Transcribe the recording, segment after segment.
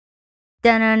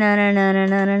Podcast.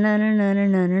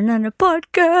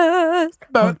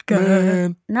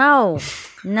 Batman. No.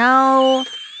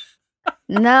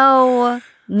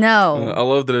 I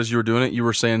love that as you were doing it, you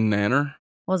were saying nanner.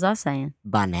 What was I saying?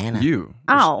 Banana. You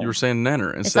were saying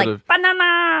nanner It's instead like of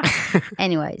banana.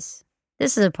 Anyways,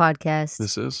 this is a podcast.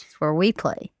 this is. where we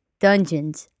play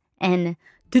Dungeons and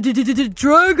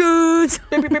Dragons.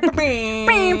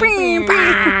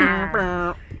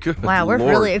 Good Wow, we're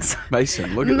Lord. really excited.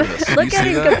 Mason, look at this. Look You at see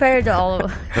him that? compared to all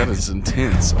of. That is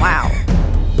intense. Wow.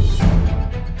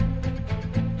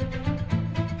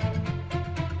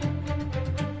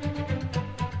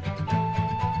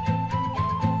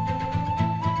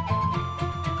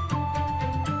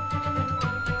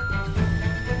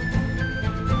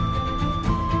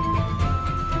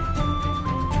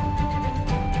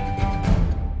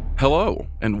 Hello,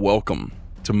 and welcome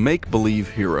to Make Believe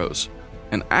Heroes,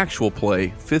 an actual play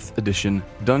 5th edition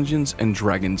Dungeons and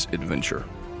Dragons adventure.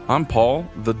 I'm Paul,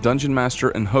 the Dungeon Master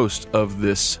and host of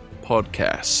this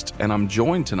podcast, and I'm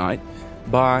joined tonight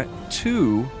by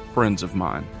two friends of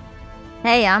mine.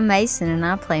 Hey, I'm Mason and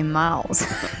I play Miles.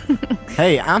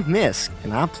 Hey, I'm Misk,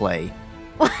 and I play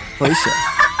Felicia.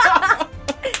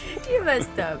 You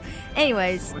messed up.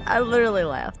 Anyways, I literally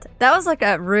laughed. That was like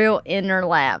a real inner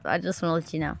laugh. I just want to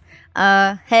let you know.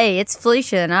 Hey, it's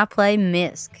Felicia and I play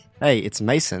Misk. Hey, it's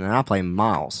Mason, and I play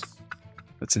Miles.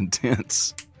 That's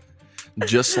intense.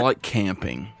 Just like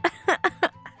camping.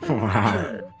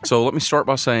 Wow. So let me start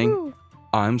by saying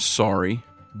I'm sorry,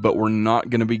 but we're not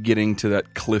going to be getting to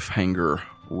that cliffhanger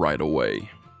right away.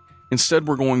 Instead,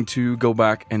 we're going to go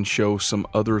back and show some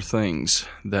other things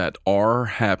that are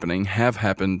happening, have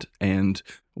happened, and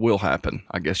will happen,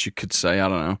 I guess you could say, I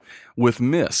don't know, with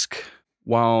Misk.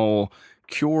 While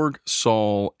Kjorg,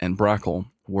 Saul, and Brackle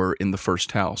were in the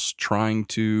first house trying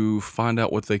to find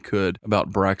out what they could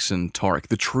about Braxton Tarek,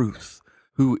 the truth.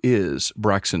 Who is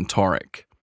Braxton Tarek?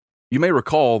 You may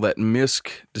recall that Misk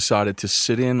decided to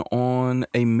sit in on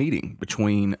a meeting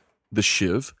between the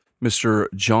Shiv, Mr.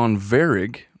 John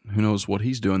Varig, who knows what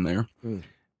he's doing there,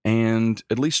 and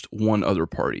at least one other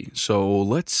party. So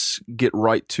let's get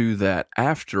right to that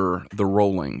after the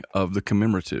rolling of the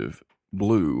commemorative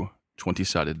blue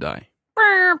 20-sided die.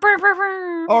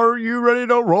 Are you ready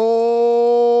to roll?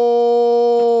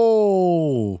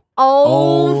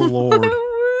 Oh, Lord.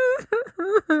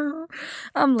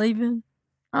 I'm leaving.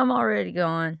 I'm already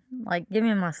going. Like, give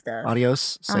me my stuff.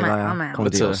 Adios. I'm out. Con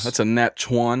That's Dios. a nat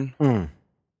 20. I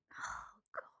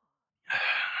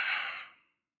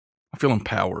feel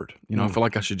empowered. I feel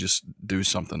like I should just do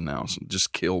something now. So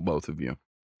just kill both of you.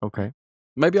 Okay.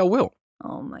 Maybe I will.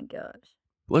 Oh my gosh.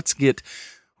 Let's get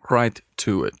right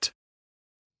to it.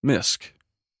 Misk,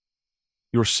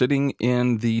 you're sitting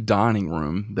in the dining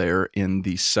room there in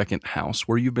the second house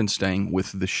where you've been staying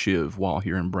with the Shiv while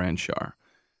here in Branshire.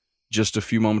 Just a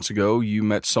few moments ago, you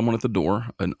met someone at the door,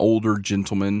 an older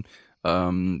gentleman,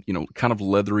 kind of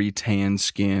leathery, tan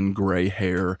skin, gray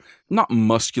hair, not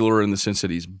muscular in the sense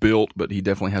that he's built, but he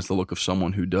definitely has the look of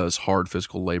someone who does hard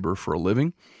physical labor for a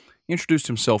living. He introduced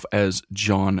himself as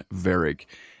John Varig,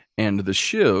 and the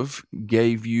Shiv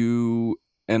gave you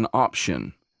an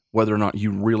option whether or not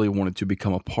you really wanted to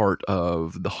become a part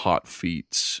of the Hot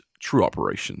Feet's true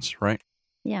operations, right?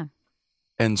 Yeah.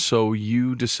 And so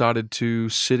you decided to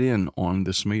sit in on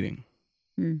this meeting.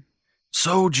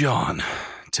 So, John,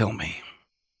 tell me,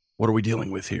 what are we dealing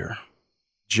with here?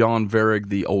 John Varig,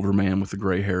 the older man with the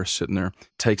gray hair sitting there,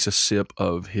 takes a sip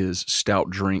of his stout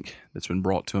drink that's been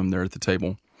brought to him there at the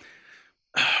table.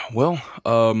 Well,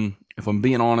 if I'm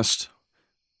being honest,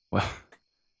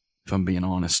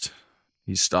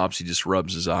 he stops, he just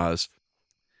rubs his eyes.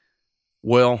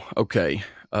 Well, okay,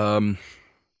 the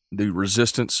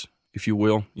resistance, if you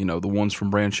will, the ones from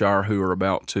Branshire who are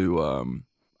about to,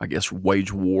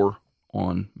 wage war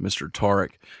on Mr.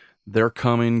 Tarek, they're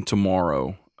coming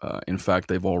tomorrow. In fact,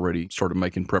 they've already started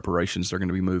making preparations. They're going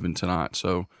to be moving tonight,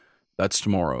 so that's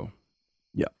tomorrow.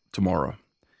 Yeah, tomorrow.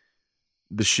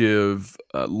 The Shiv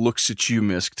looks at you,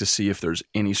 Misk, to see if there's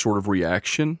any sort of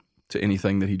reaction to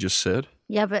anything that he just said.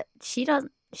 Yeah, but she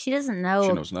doesn't know.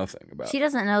 She knows nothing about it. She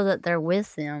doesn't know that they're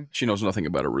with them. She knows nothing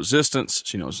about a resistance.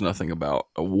 She knows nothing about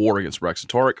a war against Braxton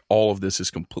Tarek. All of this is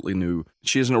completely new.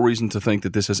 She has no reason to think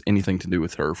that this has anything to do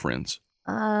with her friends.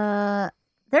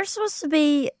 There's supposed to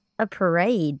be a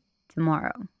parade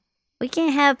tomorrow. We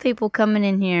can't have people coming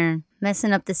in here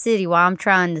messing up the city while I'm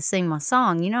trying to sing my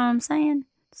song. You know what I'm saying?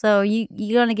 So you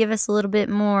gonna give us a little bit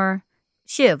more?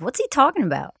 Shiv, what's he talking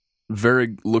about?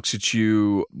 Varig looks at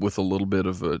you with a little bit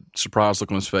of a surprised look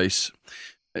on his face.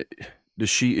 Is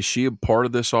she a part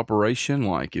of this operation?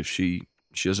 Like, if she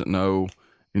doesn't know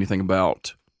anything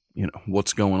about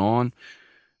what's going on.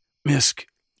 Misk,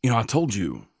 I told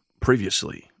you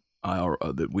previously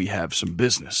that we have some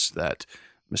business, that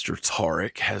Mr.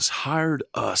 Tarek has hired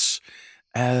us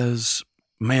as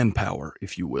manpower,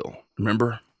 if you will.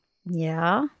 Remember?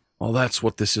 Yeah. Well, that's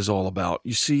what this is all about.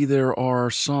 You see, there are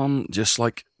some, just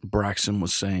like Braxton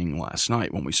was saying last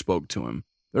night when we spoke to him,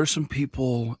 there are some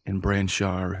people in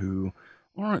Branshire who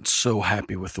aren't so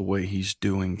happy with the way he's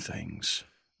doing things.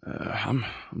 I'm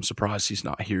surprised he's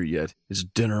not here yet. His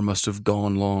dinner must have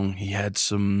gone long. He had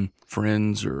some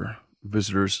friends or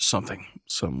visitors,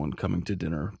 someone coming to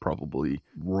dinner, probably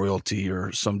royalty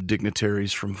or some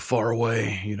dignitaries from far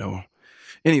away,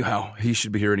 Anyhow, he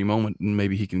should be here any moment, and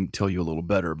maybe he can tell you a little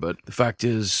better. But the fact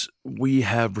is, we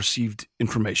have received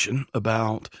information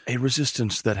about a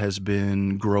resistance that has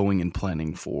been growing and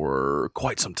planning for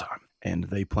quite some time, and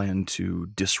they plan to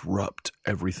disrupt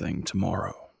everything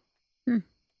tomorrow.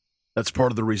 That's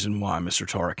part of the reason why Mr.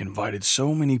 Tarek invited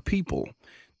so many people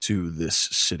to this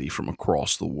city from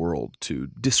across the world to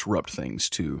disrupt things,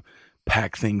 to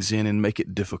pack things in and make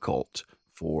it difficult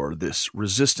for this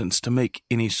resistance to make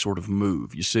any sort of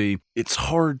move. You see, it's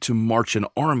hard to march an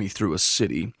army through a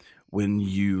city when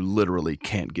you literally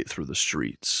can't get through the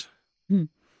streets.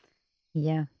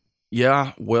 Yeah.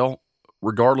 Yeah, well,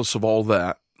 regardless of all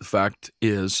that, the fact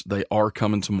is they are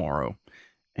coming tomorrow,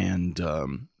 and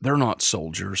they're not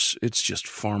soldiers. It's just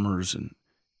farmers and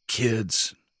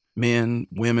kids, men,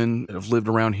 women that have lived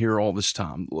around here all this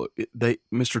time. Look,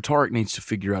 Mr. Tarek needs to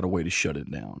figure out a way to shut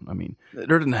it down. I mean,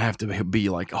 there doesn't have to be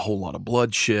like a whole lot of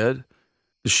bloodshed.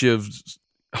 The Shiv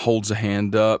holds a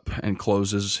hand up and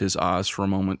closes his eyes for a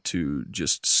moment to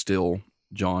just still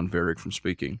John Varric from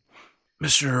speaking.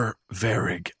 Mr.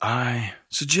 Varric, I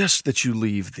suggest that you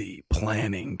leave the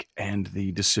planning and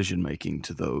the decision-making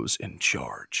to those in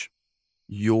charge.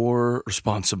 Your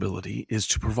responsibility is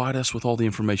to provide us with all the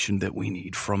information that we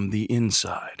need from the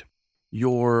inside.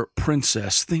 Your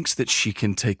princess thinks that she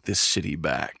can take this city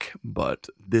back, but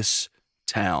this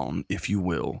town, if you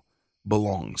will,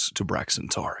 belongs to Braxton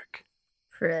Tarek.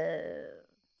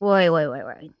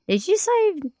 Wait. Did you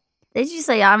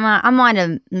say I might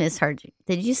have misheard you.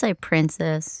 Did you say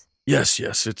princess? Yes,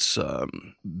 it's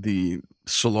the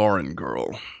Solaran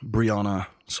girl, Brianna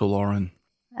Solaran.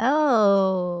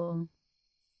 Oh.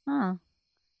 Huh.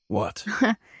 What?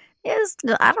 Yes,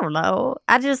 I don't know.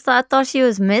 I thought she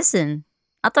was missing.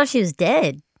 I thought she was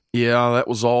dead. Yeah, that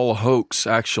was all a hoax,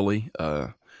 actually.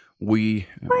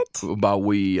 What? By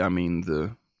we, I mean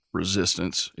the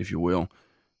resistance, if you will,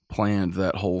 planned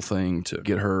that whole thing to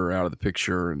get her out of the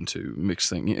picture and to mix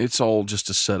things. It's all just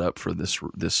a setup for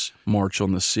this march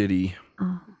on the city.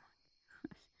 Oh.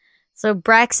 So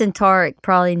Braxton Tarek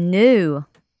probably knew,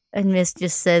 and Miss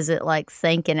just says it like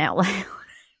thinking out loud.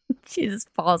 She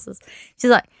just pauses.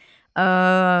 She's like,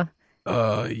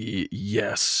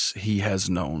 yes, he has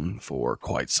known for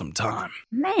quite some time.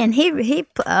 Man, he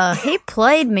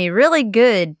played me really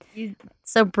good.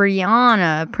 So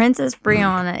Princess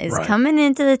Brianna is coming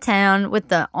into the town with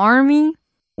the army.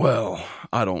 Well,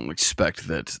 I don't expect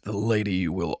that the lady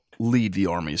will lead the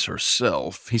armies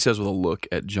herself, he says with a look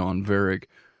at John Varric.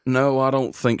 No, I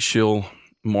don't think she'll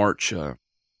march.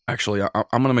 Actually, I'm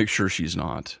going to make sure she's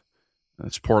not.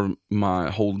 That's part of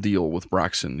my whole deal with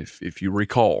Braxton. If you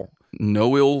recall,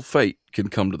 no ill fate can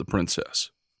come to the princess.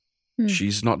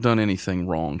 She's not done anything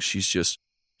wrong. She's just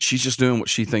doing what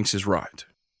she thinks is right.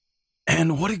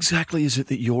 And what exactly is it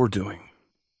that you're doing,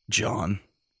 John?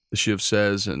 The Shiv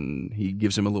says, and he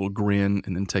gives him a little grin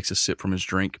and then takes a sip from his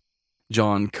drink.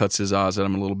 John cuts his eyes at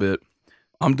him a little bit.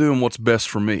 I'm doing what's best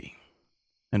for me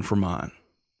and for mine.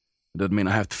 It doesn't mean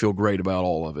I have to feel great about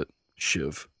all of it,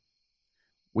 Shiv.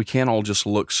 We can't all just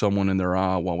look someone in their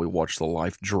eye while we watch the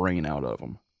life drain out of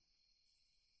them.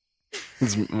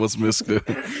 What's Misk doing?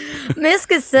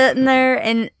 Misk is sitting there,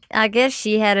 and I guess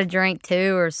she had a drink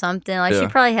too or something. Like she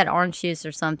probably had orange juice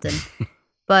or something.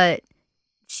 But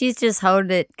she's just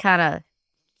holding it kind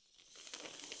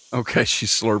of. Okay,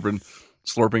 she's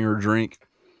slurping her drink.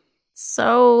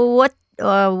 So what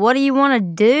do you want to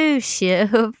do,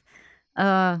 Shiv,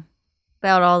 about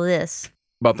all this?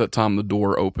 About that time, the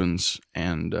door opens,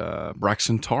 and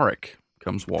Braxton Tarek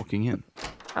comes walking in.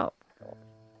 Oh.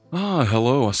 Ah,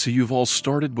 hello. I see you've all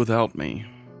started without me.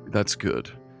 That's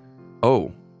good.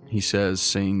 Oh, he says,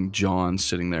 seeing John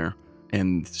sitting there,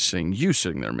 and seeing you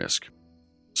sitting there, Misk.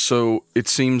 So it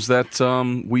seems that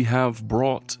we have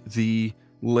brought the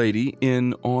lady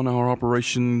in on our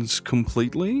operations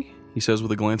completely, he says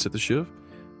with a glance at the Shiv.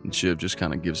 And Shiv just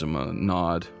kind of gives him a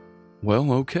nod.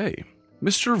 Well, okay.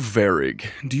 Mr. Varric,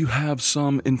 do you have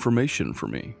some information for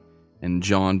me? And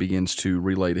John begins to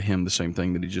relay to him the same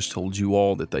thing that he just told you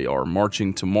all, that they are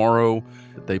marching tomorrow,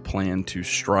 that they plan to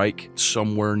strike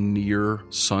somewhere near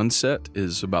sunset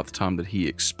is about the time that he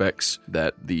expects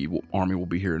that the army will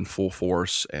be here in full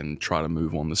force and try to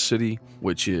move on the city,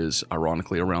 which is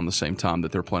ironically around the same time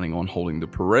that they're planning on holding the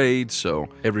parade. So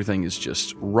everything is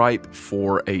just ripe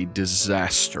for a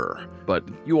disaster. But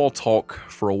you all talk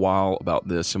for a while about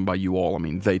this, and by you all, I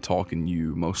mean they talk and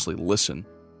you mostly listen.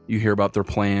 You hear about their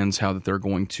plans, how that they're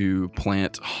going to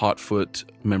plant Hotfoot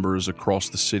members across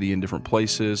the city in different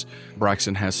places.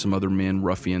 Braxton has some other men,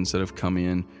 ruffians, that have come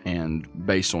in, and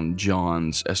based on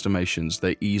John's estimations,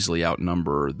 they easily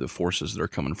outnumber the forces that are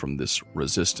coming from this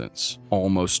resistance,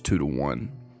 almost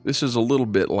 2-1. This is a little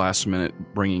bit last minute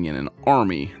bringing in an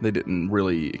army. They didn't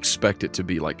really expect it to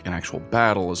be like an actual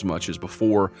battle as much as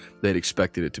before. They'd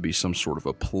expected it to be some sort of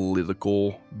a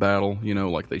political battle,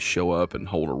 like they show up and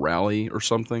hold a rally or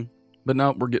something. But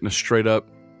now we're getting a straight up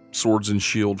swords and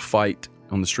shield fight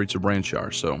on the streets of Branshire.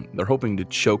 So they're hoping to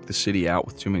choke the city out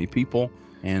with too many people,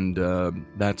 and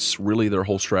that's really their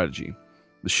whole strategy.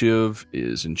 The Shiv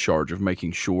is in charge of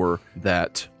making sure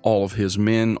that all of his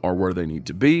men are where they need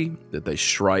to be, that they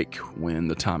strike when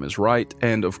the time is right,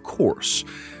 and of course,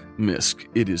 Misk,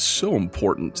 it is so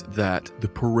important that the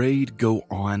parade go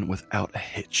on without a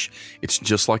hitch. It's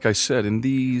just like I said, in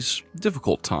these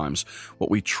difficult times,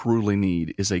 what we truly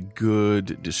need is a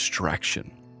good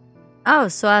distraction. Oh,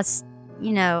 so I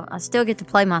still get to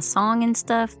play my song and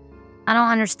stuff? I don't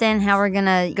understand how we're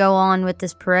gonna go on with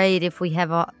this parade if we have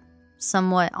a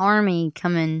somewhat army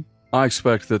coming. I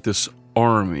expect that this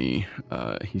army,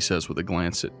 he says with a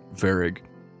glance at Varig,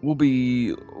 will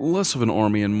be less of an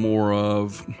army and more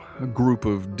of a group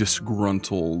of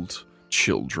disgruntled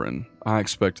children. I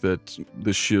expect that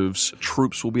the Shiv's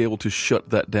troops will be able to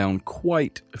shut that down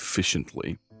quite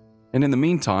efficiently. And in the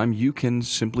meantime, you can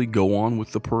simply go on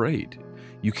with the parade.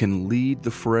 You can lead the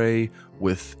fray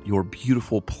with your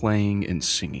beautiful playing and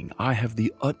singing. I have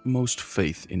the utmost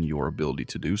faith in your ability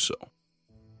to do so.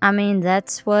 I mean,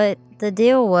 that's what the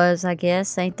deal was, I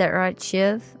guess. Ain't that right,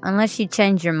 Shiv? Unless you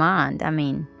change your mind. I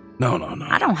mean... No.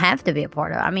 I don't have to be a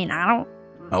part of it. I mean, I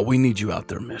don't... we need you out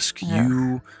there, Misk.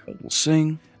 You will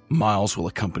sing. Miles will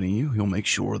accompany you. He'll make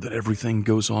sure that everything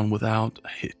goes on without a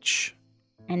hitch.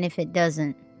 And if it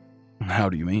doesn't? How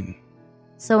do you mean?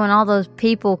 So when all those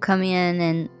people come in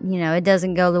and, it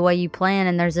doesn't go the way you plan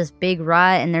and there's this big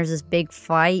riot and there's this big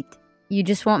fight, you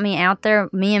just want me out there,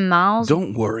 me and Miles?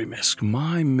 Don't worry, Misk.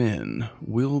 My men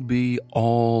will be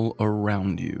all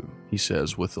around you, he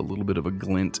says with a little bit of a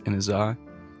glint in his eye.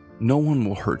 No one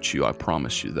will hurt you, I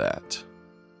promise you that.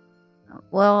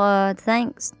 Well,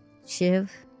 thanks,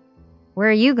 Shiv. Where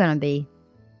are you gonna be?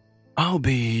 I'll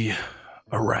be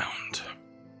around.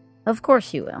 Of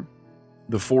course you will.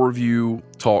 The four of you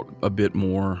talk a bit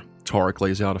more. Tarek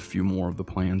lays out a few more of the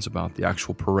plans about the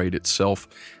actual parade itself.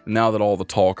 And now that all the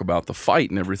talk about the fight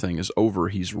and everything is over,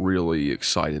 he's really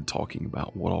excited talking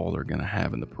about what all they're going to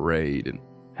have in the parade and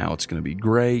how it's going to be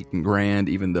great and grand,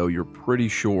 even though you're pretty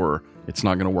sure it's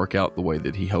not going to work out the way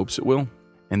that he hopes it will.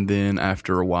 And then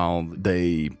after a while,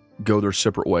 they go their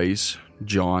separate ways.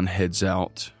 John heads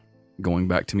out, going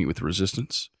back to meet with the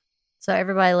resistance. So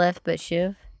everybody left but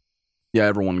Shiv? Yeah,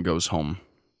 everyone goes home.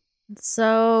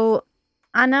 So...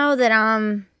 I know that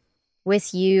I'm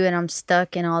with you and I'm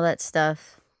stuck and all that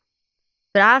stuff,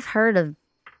 but I've heard of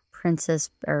Princess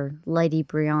or Lady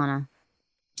Brianna.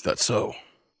 Is that so?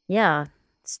 Yeah,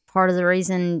 it's part of the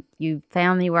reason you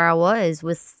found me where I was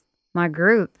with my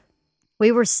group.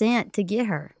 We were sent to get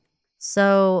her.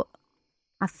 So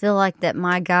I feel like that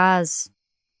my guys,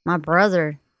 my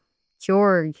brother,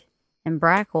 Jorg and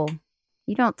Brackle,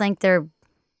 you don't think they're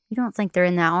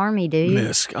in that army, do you?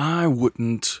 Misk, I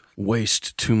wouldn't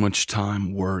waste too much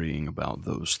time worrying about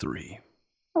those three.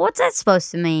 What's that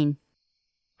supposed to mean?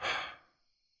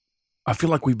 I feel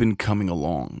like we've been coming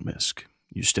along, Misk.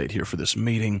 You stayed here for this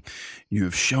meeting. You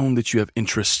have shown that you have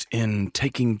interest in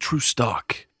taking true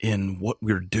stock in what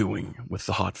we're doing with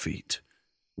the Hot Feet.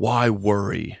 Why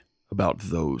worry about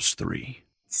those three?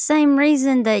 Same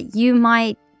reason that you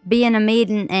might be in a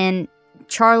meeting and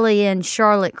Charlie and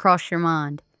Charlotte cross your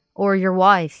mind. Or your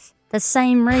wife. The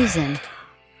same reason.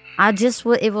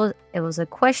 It was a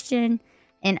question,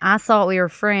 and I thought we were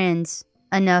friends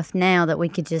enough now that we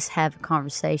could just have a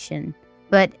conversation.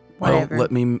 But whatever.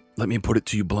 Well, let me put it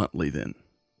to you bluntly then.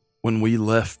 When we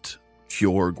left,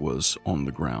 Fjorg was on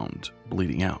the ground,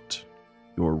 bleeding out.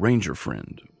 Your ranger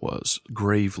friend was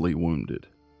gravely wounded.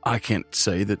 I can't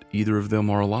say that either of them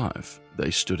are alive.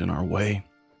 They stood in our way,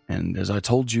 and as I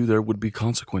told you, there would be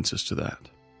consequences to that.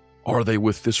 Are they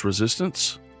with this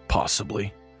resistance?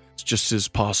 Possibly. It's just as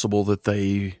possible that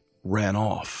they ran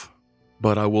off.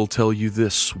 But I will tell you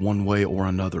this one way or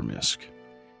another, Misk.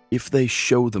 If they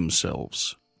show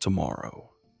themselves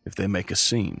tomorrow, if they make a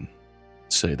scene,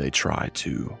 say they try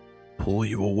to pull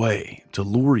you away, to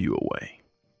lure you away,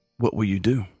 what will you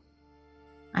do?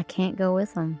 I can't go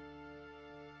with them.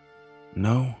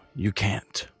 No, you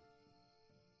can't.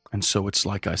 And so it's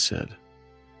like I said.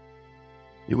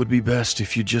 It would be best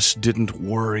if you just didn't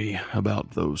worry about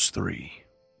those three.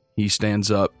 He stands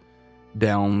up,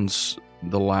 downs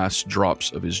the last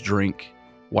drops of his drink,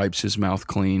 wipes his mouth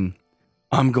clean.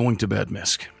 I'm going to bed,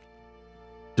 Misk.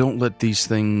 Don't let these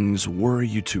things worry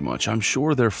you too much. I'm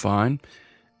sure they're fine,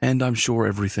 and I'm sure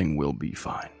everything will be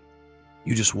fine.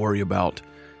 You just worry about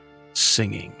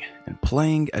singing and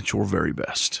playing at your very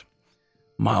best.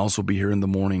 Miles will be here in the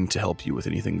morning to help you with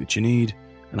anything that you need,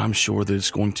 and I'm sure that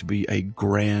it's going to be a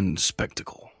grand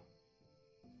spectacle.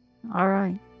 All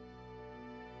right.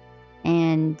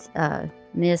 And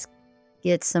Miss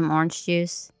gets some orange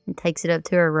juice and takes it up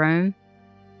to her room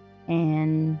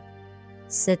and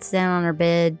sits down on her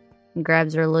bed and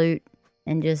grabs her lute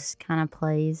and just kind of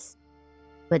plays,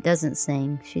 but doesn't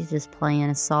sing. She's just playing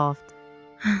a soft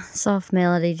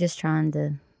melody, just trying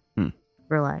to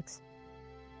relax.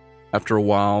 After a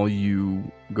while,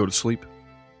 you go to sleep.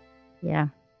 Yeah.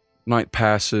 Night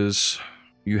passes.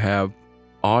 You have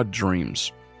odd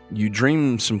dreams. You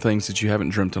dream some things that you haven't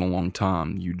dreamt in a long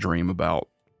time. You dream about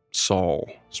Saul,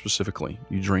 specifically.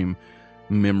 You dream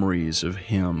memories of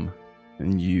him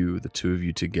and you, the two of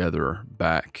you together,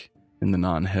 back in the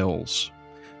Nine Hells.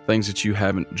 Things that you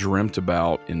haven't dreamt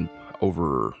about in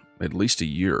over at least a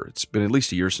year. It's been at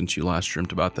least a year since you last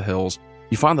dreamt about the Hells.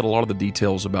 You find that a lot of the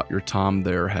details about your time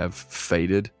there have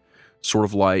faded, sort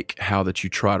of like how that you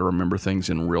try to remember things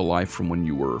in real life from when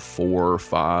you were 4 or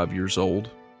 5 years old.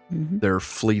 Mm-hmm. They're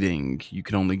fleeting. You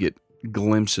can only get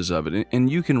glimpses of it. And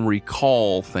you can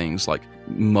recall things like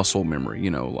muscle memory,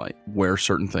 like where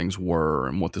certain things were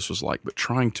and what this was like. But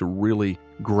trying to really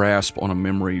grasp on a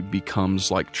memory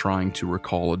becomes like trying to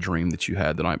recall a dream that you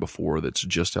had the night before that's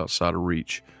just outside of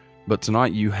reach. But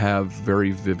tonight you have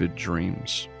very vivid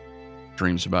dreams.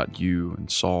 Dreams about you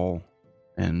and Saul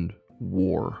and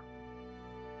war.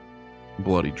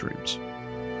 Bloody dreams.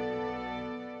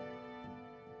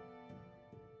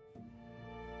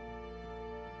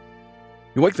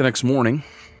 You wake the next morning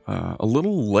a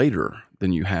little later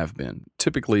than you have been.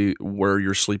 Typically, where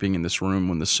you're sleeping in this room,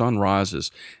 when the sun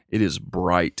rises, it is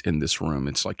bright in this room.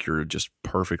 It's like you're just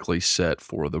perfectly set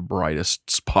for the brightest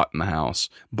spot in the house.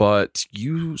 But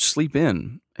you sleep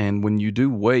in, and when you do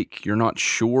wake, you're not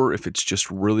sure if it's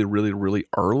just really, really, really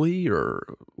early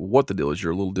or what the deal is.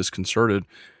 You're a little disconcerted.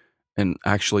 And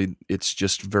actually, it's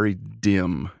just very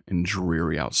dim and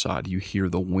dreary outside. You hear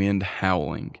the wind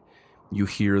howling. You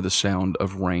hear the sound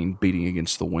of rain beating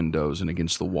against the windows and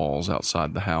against the walls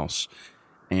outside the house.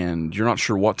 And you're not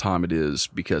sure what time it is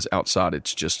because outside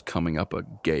it's just coming up a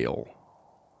gale.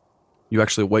 You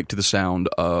actually wake to the sound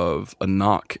of a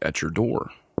knock at your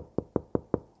door.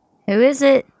 Who is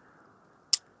it?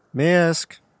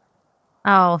 Misk.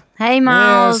 Oh, hey,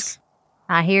 Miles. Misk.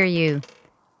 I hear you.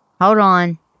 Hold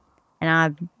on. And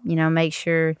I, make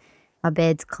sure my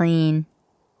bed's clean.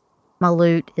 My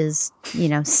lute is,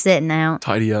 sitting out.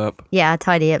 Tidy up. Yeah, I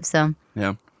tidy up some.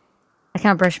 Yeah. I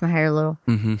kind of brush my hair a little.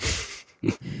 Mm-hmm.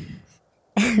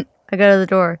 I go to the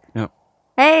door. Yep.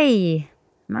 Hey,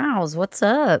 Miles, what's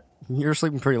up? You're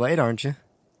sleeping pretty late, aren't you?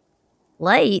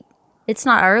 Late? It's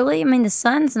not early? I mean, the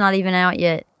sun's not even out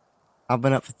yet. I've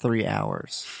been up for 3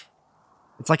 hours.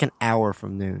 It's like an hour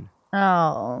from noon.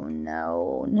 Oh,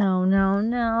 no.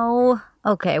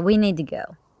 Okay, we need to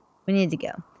go.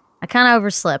 I kind of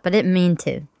overslept. I didn't mean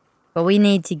to. But we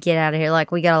need to get out of here.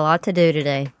 Like, we got a lot to do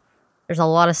today. There's a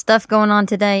lot of stuff going on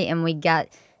today, and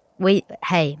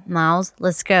hey, Miles,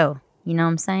 let's go. You know what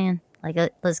I'm saying? Like,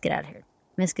 let's get out of here.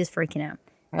 Misk is freaking out.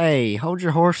 Hey, hold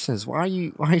your horses. Why are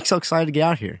you so excited to get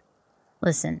out here?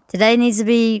 Listen, today needs to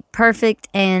be perfect,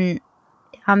 and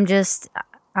I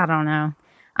don't know.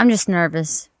 I'm just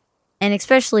nervous. And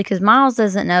especially because Miles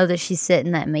doesn't know that she sat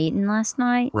in that meeting last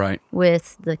night. Right.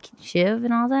 With the Shiv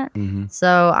and all that. Mm-hmm.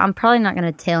 So I'm probably not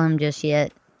going to tell him just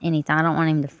yet anything. I don't want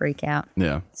him to freak out.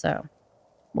 Yeah. So,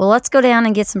 well, let's go down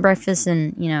and get some breakfast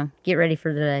and, get ready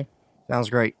for the day. Sounds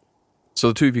great. So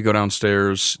the two of you go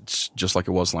downstairs. It's just like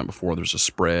it was the night before. There's a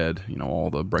spread,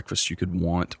 all the breakfast you could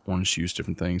want, orange juice,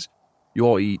 different things. You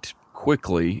all eat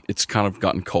quickly. It's kind of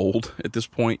gotten cold at this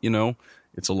point,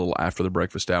 It's a little after the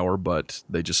breakfast hour, but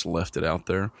they just left it out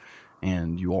there.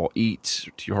 And you all eat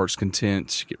to your heart's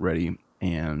content, get ready,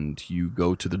 and you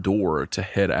go to the door to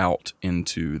head out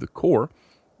into the core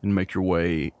and make your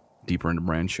way deeper into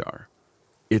Branshire.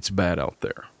 It's bad out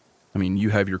there. I mean, you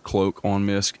have your cloak on,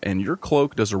 Misk, and your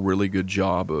cloak does a really good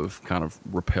job of kind of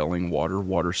repelling water.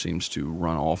 Water seems to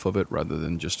run off of it rather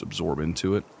than just absorb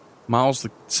into it. Miles,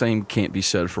 the same can't be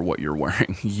said for what you're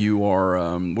wearing. You are,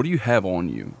 what do you have on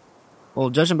you? Well,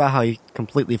 judging by how he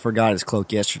completely forgot his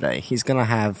cloak yesterday, he's going to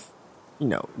have,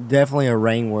 definitely a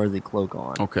rain-worthy cloak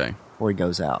on. Okay. Before he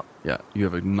goes out. Yeah, you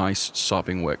have a nice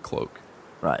sopping wet cloak.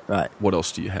 Right. What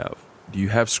else do you have? Do you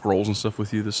have scrolls and stuff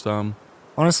with you this time?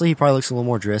 Honestly, he probably looks a little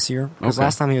more dressier. Because Okay.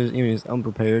 last time he was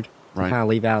unprepared. Right. To kind of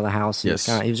leave out of the house. He Yes.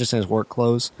 was just in his work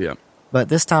clothes. Yeah. But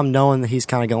this time, knowing that he's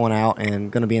kind of going out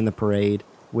and going to be in the parade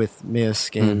with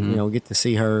Misk and, Mm-hmm. get to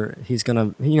see her, he's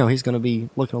going to, he's going to be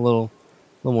looking a little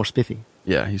more spiffy.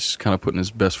 Yeah, he's kind of putting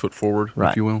his best foot forward, if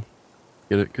Right. you will.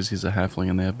 Get it? Because he's a halfling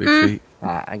and they have big feet.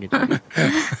 I get you.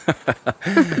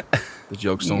 The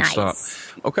jokes don't Nice. stop.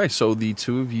 Okay, so the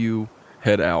two of you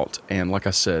head out, and like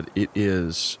I said,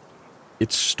 it's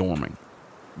storming.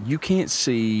 You can't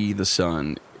see the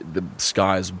sun. The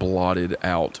sky is blotted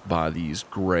out by these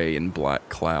gray and black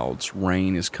clouds.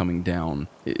 Rain is coming down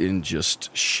in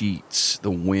just sheets. The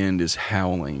wind is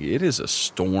howling. It is a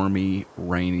stormy,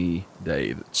 rainy day.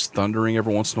 It's thundering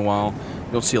every once in a while.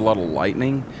 You don't see a lot of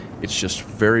lightning. It's just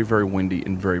very, very windy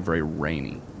and very, very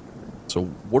rainy. So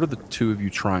what are the two of you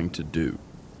trying to do?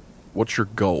 What's your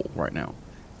goal right now?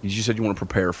 You said you want to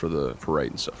prepare for the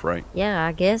parade and stuff, right? Yeah,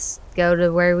 I guess go to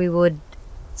where we would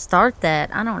start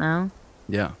that. I don't know.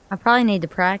 Yeah. I probably need to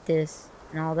practice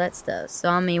and all that stuff. So,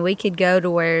 I mean, we could go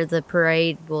to where the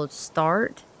parade will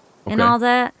start and Okay. all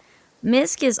that.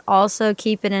 Misk is also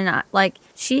keeping an eye, like,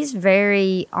 she's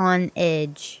very on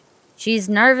edge. She's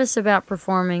nervous about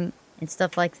performing and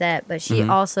stuff like that, but she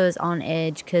also is on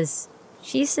edge because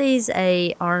she sees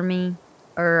a army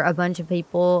or a bunch of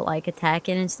people, like,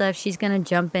 attacking and stuff. She's going to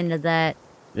jump into that.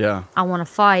 Yeah. I want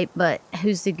to fight, but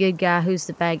who's the good guy? Who's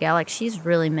the bad guy? Like, she's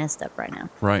really messed up right now.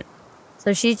 Right.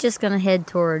 So she's just going to head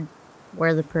toward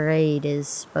where the parade is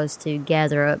supposed to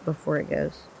gather up before it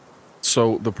goes.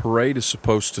 So the parade is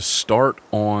supposed to start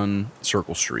on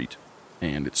Circle Street,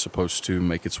 and it's supposed to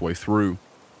make its way through.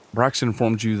 Braxton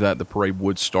informed you that the parade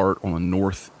would start on the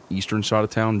northeastern side of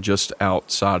town, just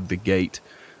outside the gate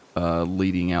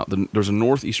leading out. There's a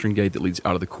northeastern gate that leads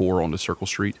out of the core onto Circle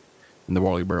Street, and the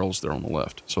Barley Barrel's there on the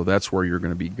left. So that's where you're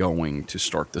going to be going to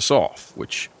start this off,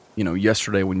 which,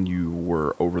 yesterday when you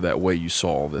were over that way, you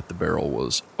saw that the barrel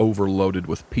was overloaded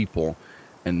with people.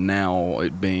 And now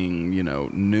it being,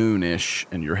 noonish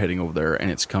and you're heading over there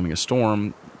and it's coming a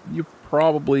storm, you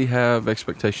probably have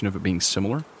expectation of it being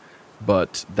similar.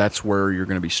 But that's where you're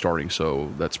going to be starting.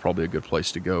 So that's probably a good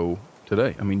place to go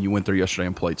today. I mean, you went there yesterday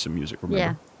and played some music, remember?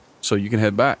 Yeah. So you can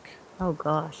head back. Oh,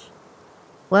 gosh.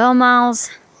 Well, Miles,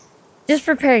 just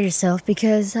prepare yourself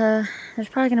because there's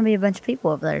probably going to be a bunch of people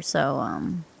up there. So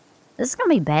this is going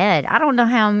to be bad. I don't know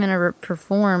how I'm going to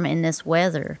perform in this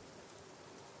weather.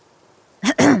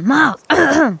 Miles.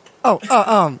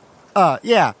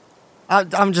 Yeah.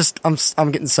 I'm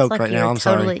getting soaked Like right you're now. I'm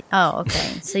sorry. Oh,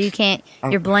 okay. So you can't,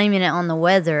 you're blaming it on the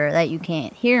weather that you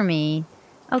can't hear me.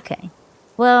 Okay.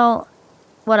 Well,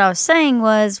 what I was saying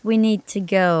was we need to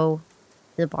go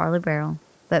to the Barley Barrel,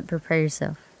 but prepare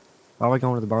yourself. Why are we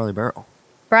going to the Barley Barrel?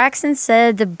 Braxton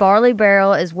said the Barley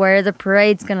Barrel is where the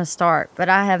parade's going to start, but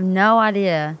I have no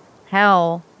idea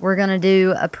how we're going to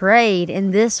do a parade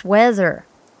in this weather.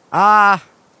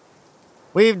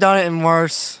 We've done it in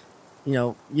worse,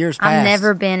 years past. I've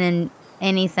never been in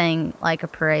anything like a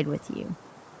parade with you.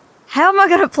 How am I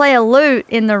going to play a lute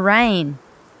in the rain?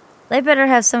 They better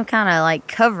have some kind of like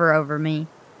cover over me,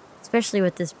 especially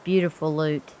with this beautiful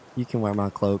lute. You can wear my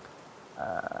cloak.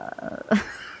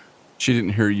 She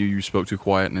didn't hear you. You spoke too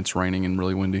quiet and it's raining and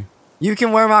really windy. You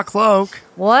can wear my cloak.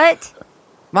 What?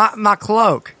 My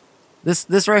cloak.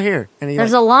 This right here. And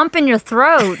There's a lump in your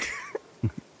throat.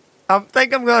 I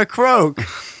think I'm gonna croak.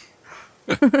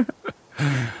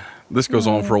 This goes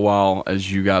on for a while as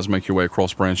you guys make your way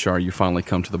across Branshire. You finally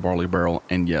come to the Barley Barrel,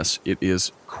 and yes, it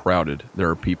is crowded. There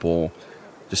are people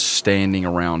just standing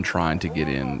around trying to get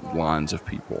in, lines of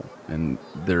people. And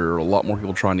there are a lot more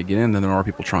people trying to get in than there are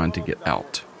people trying to get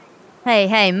out.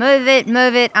 Hey, move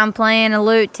it. I'm playing a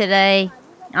lute today.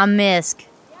 I'm Misk.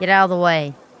 Get out of the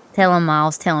way. Tell him,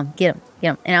 Miles. Tell him. Get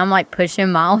him. And I'm like pushing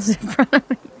Miles in front of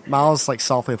me. Miles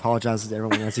softly apologizes to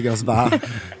everyone as he goes by.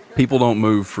 People don't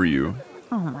move for you.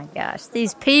 Oh my gosh,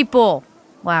 these people.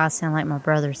 Wow, I sound like my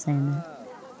brother saying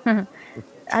that.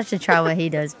 I should try what he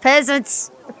does.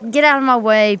 Peasants, get out of my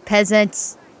way,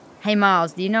 peasants. Hey,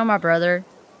 Miles, do you know my brother?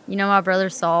 You know my brother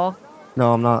Saul?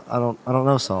 No, I'm not. I don't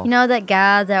know Saul. You know that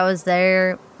guy that was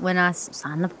there when I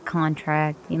signed the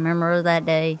contract? You remember that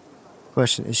day?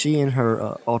 Question: is she in her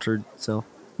altered self?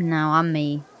 No, I'm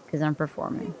me because I'm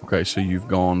performing. Okay, so you've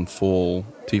gone full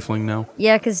tiefling now?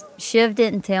 Yeah, because Shiv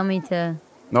didn't tell me to.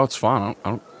 No, it's fine. I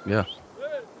don't yeah.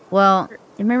 Well,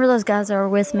 remember those guys that were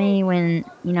with me when,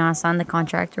 I signed the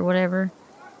contract or whatever?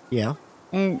 Yeah.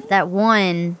 And that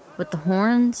one with the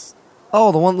horns?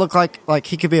 Oh, the one looked like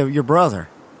he could be your brother.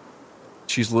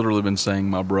 She's literally been saying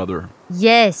my brother.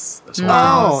 Yes. That's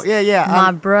Miles. Oh, yeah.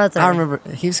 My brother. I remember.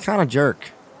 He's kind of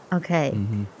jerk. Okay.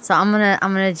 Mm-hmm. So I'm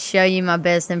gonna show you my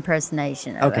best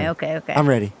impersonation. Okay. I'm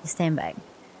ready. Stand back.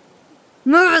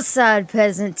 Move aside,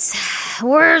 peasants.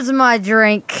 Where's my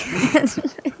drink?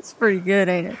 It's pretty good,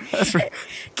 ain't it? That's right.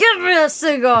 Give me a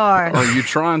cigar. Are you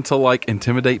trying to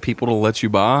intimidate people to let you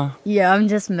buy? Yeah, I'm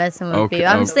just messing with Okay, you.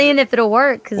 I'm okay. seeing if it'll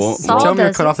work because Well, Saul Tell me to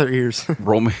does cut it. off their ears.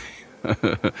 Roll me.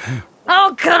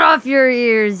 I'll cut off your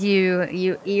ears,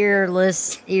 you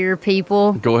earless ear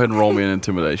people. Go ahead and roll me an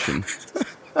intimidation.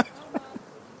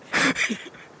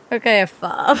 Okay, a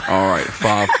 5. All right,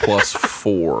 5 plus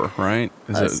 4, right?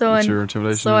 Is that so what's a- your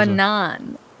intimidation? So a is it?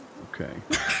 9. Okay.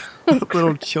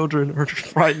 Little children are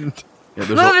frightened. Yeah,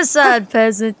 Move aside,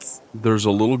 peasants. there's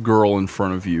a little girl in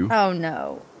front of you. Oh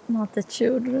no, not the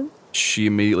children. She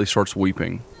immediately starts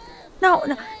weeping. No,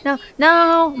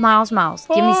 Miles,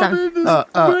 give me some. No,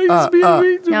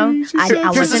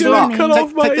 I wasn't doing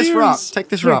it. Take this rock. Take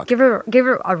this Here, rock. give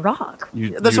her a rock.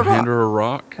 You That's a hand rock. her a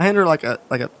rock? I hand her like a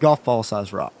golf ball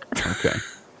sized rock. Okay.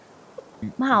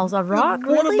 Miles, a rock?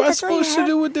 What Really? am I That's all you supposed to have?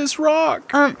 do with this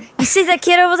rock? You see that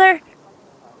kid over there?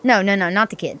 No, not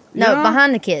the kid. No, Yeah?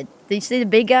 behind the kid. Do you see the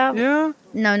big guy? Yeah?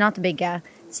 No, not the big guy.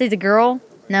 See the girl?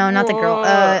 No, not the girl.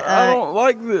 I don't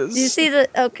like this. Do you see the?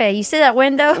 Okay, you see that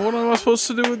window? What am I supposed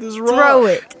to do with this rock? Throw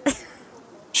it.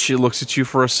 She looks at you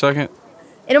for a second,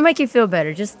 It'll make you feel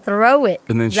better. Just throw it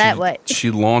and then that way. she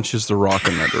launches the rock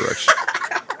in that direction.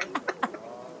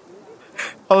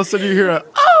 All of a sudden you hear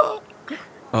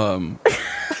a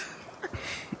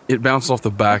It bounces off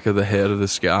the back of the head of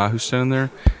this guy who's standing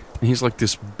there, and he's like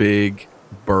this big,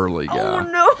 burly guy. Oh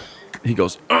no! He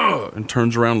goes, ugh, and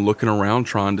turns around, looking around,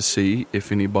 trying to see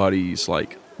if anybody's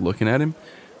looking at him.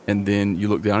 And then you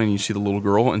look down and you see the little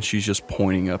girl, and she's just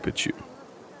pointing up at you.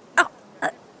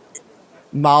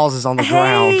 Miles is on the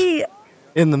ground Hey,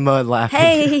 in the mud laughing.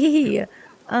 hey,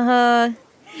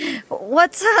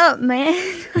 what's up, man?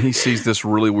 He sees this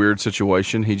really weird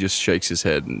situation. He just shakes his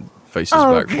head and faces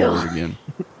Oh, back God. forward again.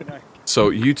 So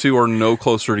you two are no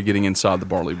closer to getting inside the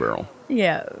barley barrel.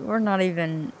 Yeah, we're not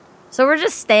even. So we're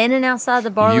just standing outside the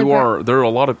barley. You barrel? are. There are a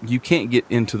lot of. You can't get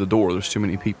into the door. There's too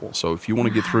many people. So if you want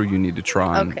to get through, you need to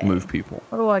try and Okay. move people.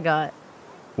 What do I got?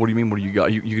 What do you mean? What do you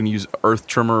got? You can use earth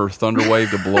tremor or thunder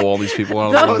wave to blow all these people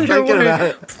out I of was the thinking Wait. about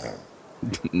it.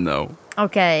 way? No.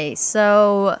 Okay,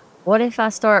 so what if I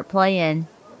start playing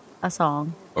a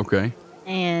song Okay.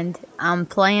 and I'm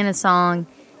playing a song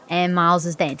and Miles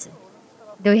is dancing?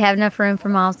 Do we have enough room for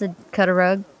Miles to cut a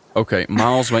rug? Okay.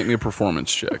 Miles, make me a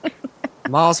performance check.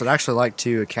 Miles would actually like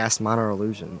to cast minor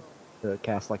illusion. To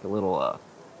cast like a little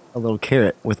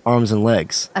carrot with arms and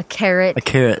legs. A carrot? A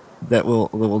carrot that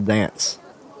will dance.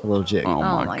 A little jig. Oh,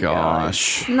 my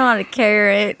gosh. Not a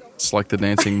carrot. It's like the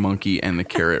dancing monkey and the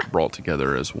carrot brought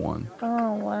together as one.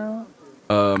 Oh,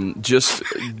 wow. Just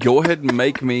go ahead and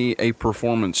make me a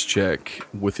performance check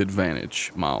with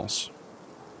advantage, Miles.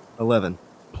 11.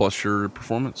 Plus your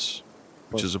performance,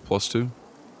 which is a +2.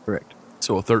 Correct.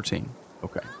 So a 13.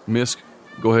 Okay. Misk,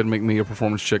 go ahead and make me a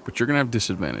performance check, but you're going to have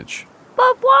disadvantage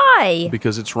But why?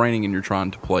 because it's raining and you're trying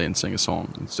to play and sing a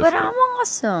song. It's But difficult. I'm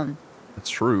awesome. That's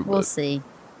true. We'll But, see.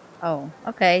 Oh,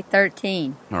 okay,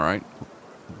 13. all right.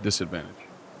 Disadvantage.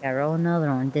 Gotta roll another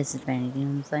one. Disadvantage, you know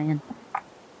what I'm saying?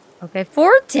 Okay,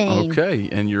 14. Okay,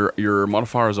 and your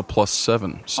modifier is a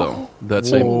 +7, so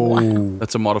that's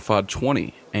a modified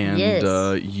 20, and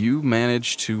Yes. you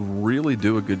managed to really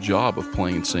do a good job of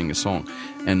playing and singing a song.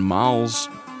 And Miles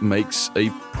makes a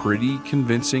pretty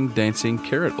convincing dancing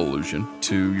carrot illusion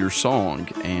to your song,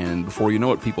 and before you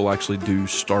know it, people actually do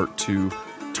start to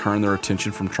turn their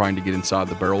attention from trying to get inside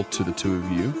the barrel to the two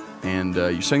of you. And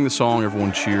you sing the song,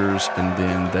 everyone cheers, and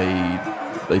then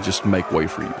they just make way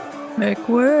for you. Make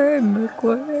way.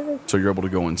 So you're able to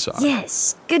go inside.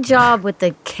 Yes, good job with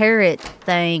the carrot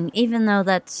thing, even though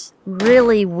that's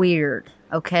really weird.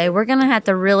 Okay, we're gonna have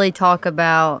to really talk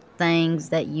about things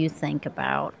that you think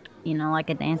about. You know, like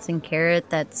a dancing carrot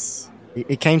that's.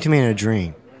 It came to me in a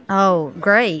dream. Oh,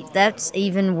 great. That's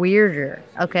even weirder.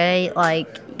 Okay,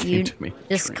 like you to me in a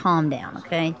just dream. calm down.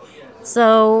 Okay,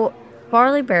 so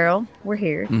barley barrel, we're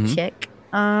here. Mm-hmm. Check.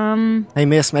 Hey,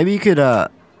 Miss, maybe you could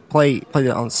play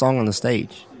the song on the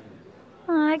stage.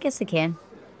 I guess I can.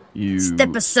 You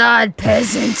Step aside,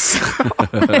 peasants.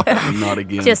 not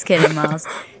again. Just kidding, Miles.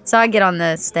 So I get on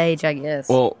the stage, I guess.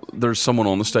 Well, there's someone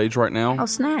on the stage right now, Oh,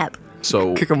 snap.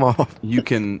 so Kick him off. you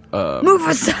can. Move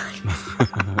aside.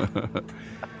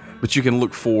 But you can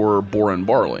look for Boren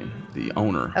Barley, the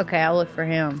owner. Okay, I'll look for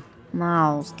him.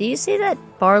 Miles, do you see that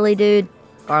Barley dude?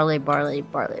 Barley. The-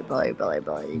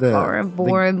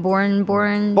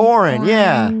 Boren,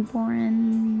 yeah.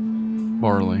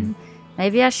 Barley.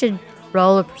 Maybe I should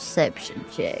roll a perception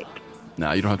check.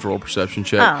 Now you don't have to roll a perception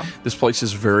check. Oh. This place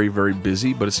is very, very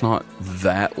busy, but it's not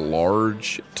that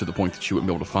large to the point that you wouldn't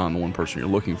be able to find the one person you're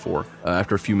looking for.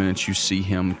 After a few minutes, you see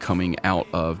him coming out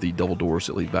of the double doors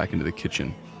that lead back into the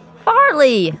kitchen.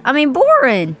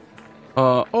 Boren.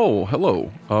 Oh,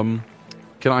 hello.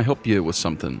 Can I help you with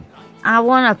something? I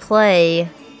want to play.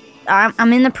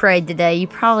 I'm in the parade today. You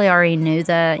probably already knew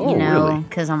that, Oh, really?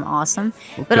 because I'm awesome.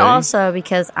 But Okay. also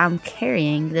because I'm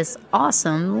carrying this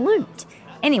awesome loot.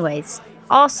 Anyways,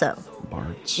 also,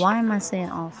 Bards. why am I saying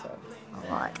also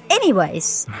a lot?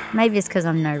 Anyways, maybe it's because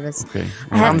I'm nervous. Okay.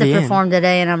 I have I'm to the end. perform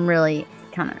today, and I'm really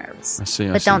kind of nervous. I see.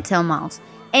 But don't tell Miles.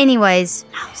 Anyways,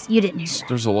 Miles, you didn't hear that.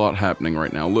 There's a lot happening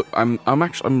right now. Look, I'm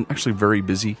actually very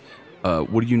busy.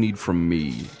 What do you need from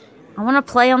me? I want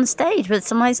to play on the stage, but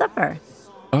somebody's up there.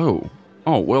 Oh,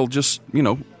 well, just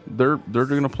they're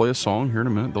going to play a song here in a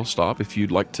minute. They'll stop. If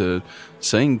you'd like to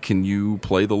sing, can you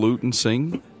play the lute and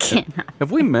sing? Can I?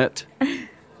 Have we met?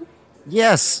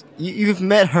 Yes, you've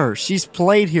met her. She's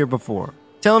played here before.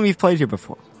 Tell him you've played here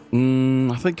before.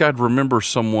 I think I'd remember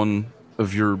someone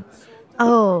of your.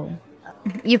 Oh,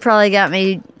 you probably got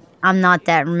me. I'm not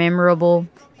that memorable.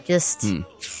 Just, you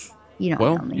don't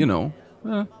Well, know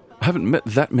me. I haven't met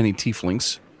that many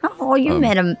tieflings. Oh, you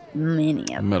met many I of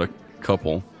them. met a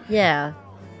couple. Yeah.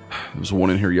 There was one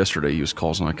in here yesterday. He was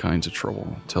causing all kinds of trouble.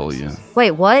 I'll tell you.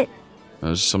 Wait, what?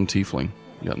 There's some tiefling.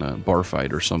 Got in a bar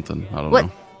fight or something. I don't What?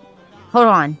 know. Hold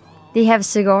on. Did he have a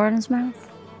cigar in his mouth?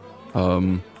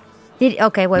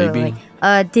 Okay, wait. Maybe.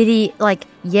 Did he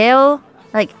yell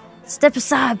step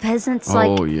aside, peasants?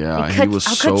 Oh, yeah, he was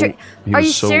so- he Are was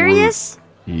you so serious?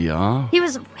 Yeah.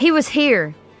 He was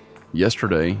here.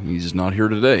 Yesterday. He's not here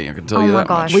today. I can tell Oh you my that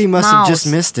gosh. much. We must have just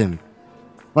Miles. missed him.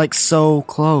 Like, so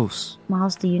close.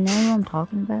 Miles, do you know who I'm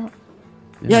talking about?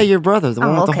 Yeah, your brother, the Oh,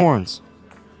 one with the okay. horns.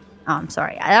 Oh, I'm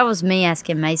sorry. That was me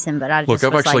asking Mason, but I just Look,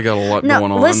 I've was actually like, got a lot no,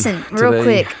 going on. listen, real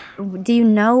today. quick. Do you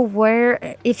know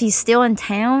if he's still in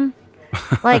town?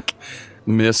 Like,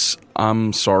 Miss,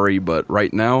 I'm sorry, but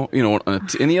right now,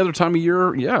 any other time of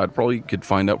year, yeah, I'd probably could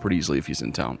find out pretty easily if he's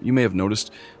in town. You may have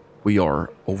noticed we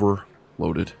are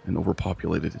overloaded and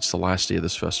overpopulated. It's the last day of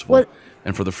this festival. What?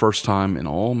 And for the first time in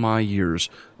all my years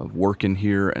of working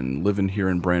here and living here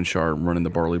in Branshire and running the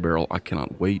Barley Barrel, I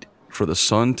cannot wait for the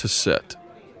sun to set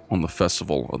on the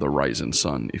festival of the rising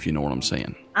sun, if you know what I'm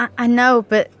saying. I know,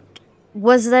 but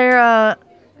was there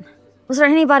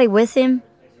anybody with him?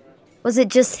 Was it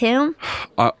just him?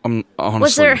 I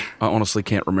honestly, there- I honestly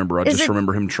can't remember. I Is just it-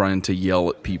 remember him trying to yell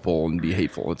at people and be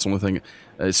hateful. It's the only thing.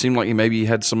 It seemed like he maybe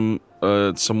had someone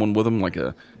with him, like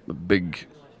a big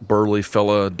burly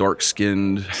fella, dark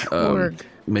skinned, Org.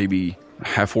 maybe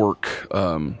half orc.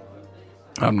 I'm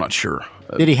not sure.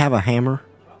 Did he have a hammer?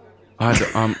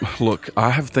 Look, I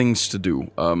have things to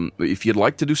do. If you'd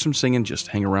like to do some singing, just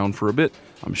hang around for a bit.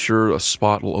 I'm sure a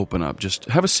spot will open up. Just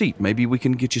have a seat. Maybe we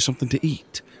can get you something to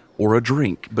eat or a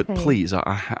drink. But please,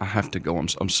 I have to go.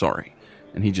 I'm sorry.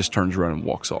 And he just turns around and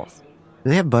walks off. Do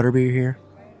they have butterbeer here?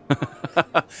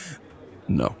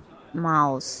 No.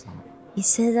 Miles. He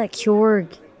said that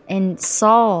Kjorg and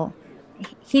Saul.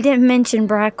 He didn't mention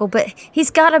Brackle, but he's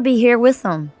got to be here with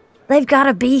them. They've got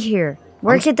to be here.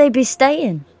 Where could they be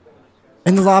staying?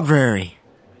 In the library.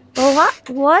 Well,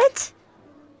 what?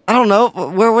 I don't know.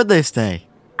 Where would they stay?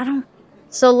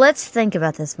 So let's think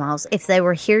about this, Miles. If they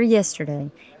were here yesterday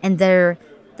and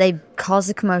they caused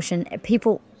a commotion,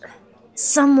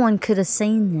 someone could have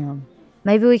seen them.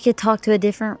 Maybe we could talk to a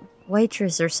different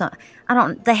waitress or something.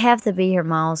 They have to be here,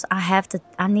 Miles.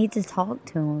 I need to talk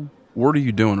to them. What are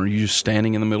you doing? Are you just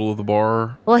standing in the middle of the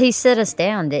bar? Well, he set us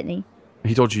down, didn't he?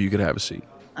 He told you could have a seat.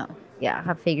 Oh, yeah.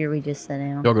 I figured we just sat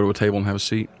down. Y'all go to a table and have a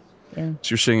seat. Yeah.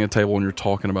 So you're sitting at a table and you're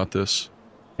talking about this.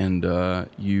 And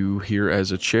you hear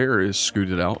as a chair is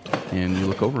scooted out, and you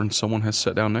look over and someone has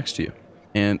sat down next to you.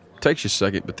 And it takes you a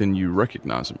second, but then you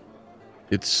recognize him.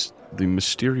 It's the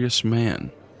mysterious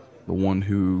man, the one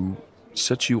who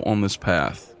set you on this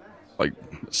path like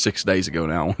 6 days ago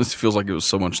now. It feels like it was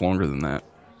so much longer than that.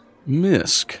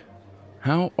 Misk,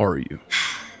 how are you?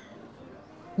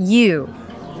 You.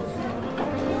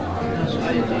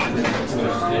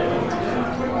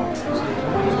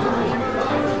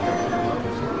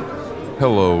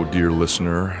 Hello, dear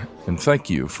listener, and thank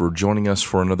you for joining us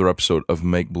for another episode of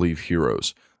Make Believe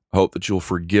Heroes. I hope that you'll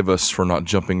forgive us for not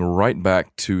jumping right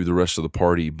back to the rest of the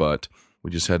party, but we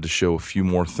just had to show a few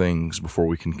more things before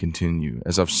we can continue.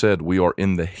 As I've said, we are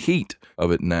in the heat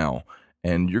of it now,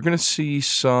 and you're going to see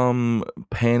some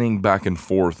panning back and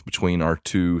forth between our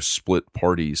two split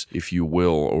parties, if you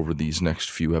will, over these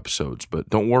next few episodes. But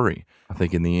don't worry, I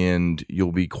think in the end,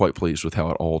 you'll be quite pleased with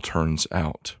how it all turns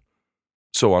out.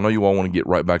 So I know you all want to get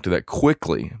right back to that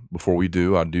quickly. Before we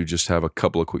do, I do just have a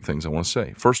couple of quick things I want to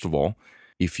say. First of all,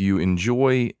 if you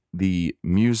enjoy the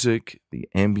music, the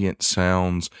ambient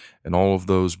sounds, and all of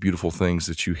those beautiful things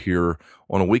that you hear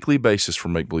on a weekly basis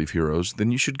from Make Believe Heroes,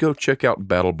 then you should go check out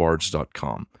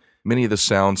battlebards.com. Many of the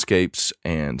soundscapes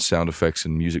and sound effects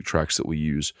and music tracks that we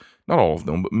use, not all of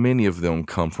them, but many of them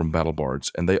come from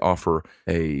BattleBards, and they offer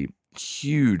a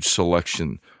huge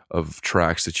selection of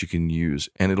tracks that you can use,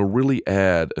 and it'll really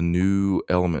add a new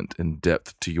element and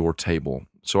depth to your table.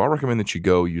 So I recommend that you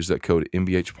go use that code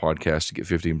MBH Podcast to get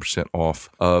 15% off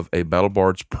of a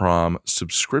BattleBards Prime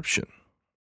subscription.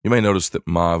 You may notice that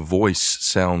my voice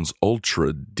sounds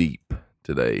ultra deep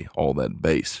today, all that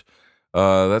bass.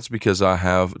 That's because I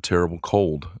have a terrible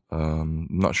cold. I'm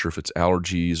not sure if it's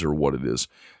allergies or what it is,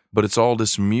 but it's all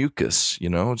this mucus,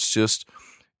 it's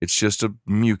just a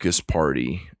mucus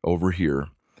party over here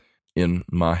in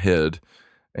my head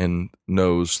and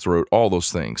nose, throat, all those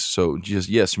things. So just,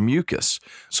 yes, mucus.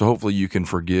 So hopefully you can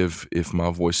forgive if my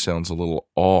voice sounds a little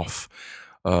off.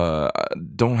 I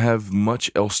don't have much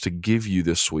else to give you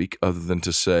this week other than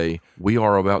to say we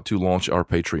are about to launch our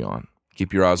Patreon.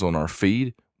 Keep your eyes on our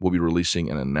feed. We'll be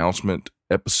releasing an announcement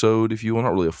episode, if you will,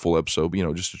 not really a full episode,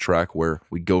 but just a track where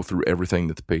we go through everything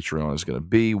that the Patreon is going to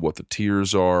be, what the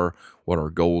tiers are, what our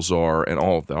goals are, and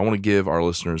all of that. I want to give our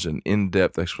listeners an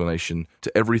in-depth explanation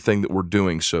to everything that we're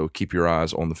doing, so keep your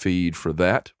eyes on the feed for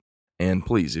that. And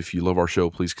please, if you love our show,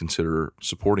 please consider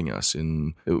supporting us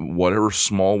in whatever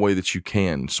small way that you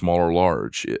can, small or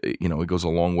large. It goes a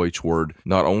long way toward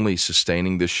not only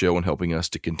sustaining this show and helping us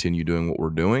to continue doing what we're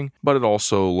doing, but it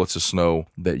also lets us know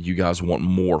that you guys want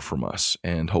more from us.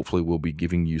 And hopefully we'll be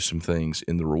giving you some things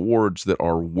in the rewards that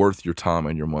are worth your time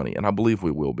and your money. And I believe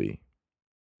we will be.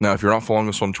 Now, if you're not following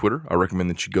us on Twitter, I recommend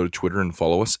that you go to Twitter and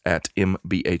follow us at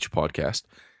MBH Podcast.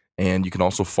 And you can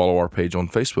also follow our page on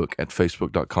Facebook at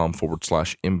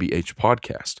facebook.com/MBH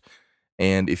Podcast.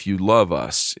 And if you love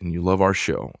us and you love our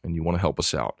show and you want to help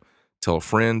us out, tell a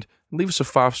friend, leave us a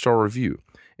 5-star review.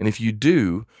 And if you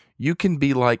do, you can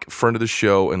be like friend of the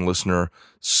show and listener,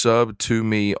 Sub to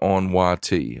Me on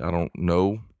YT. I don't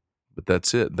know, but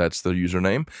that's it. That's the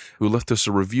username, who left us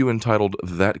a review entitled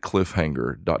That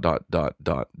Cliffhanger, ...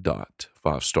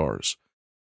 5 stars.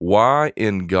 Why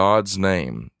in God's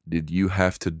name did you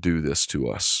have to do this to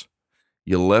us?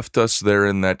 You left us there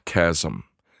in that chasm.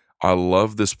 I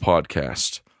love this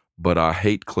podcast, but I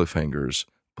hate cliffhangers.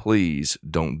 Please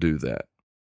don't do that.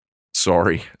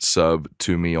 Sorry, Sub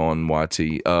to Me on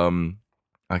YT. I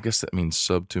guess that means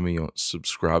subscribe to me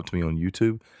on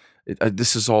YouTube.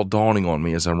 This is all dawning on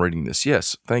me as I'm reading this.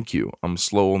 Yes, thank you. I'm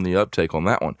slow on the uptake on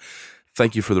that one.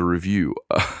 Thank you for the review.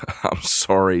 I'm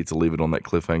sorry to leave it on that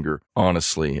cliffhanger,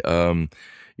 honestly. We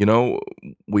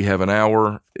have an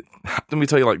hour. Let me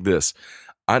tell you like this.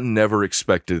 I never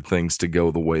expected things to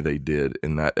go the way they did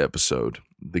in that episode.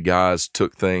 The guys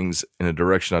took things in a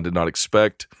direction I did not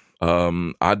expect.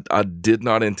 I did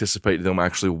not anticipate them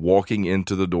actually walking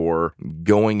into the door,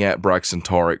 going at Braxton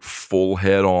Tarek full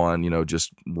head on,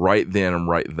 just right then and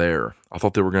right there. I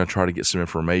thought they were going to try to get some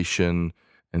information.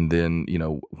 And then,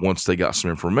 once they got some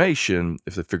information,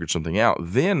 if they figured something out,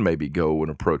 then maybe go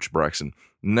and approach Braxton.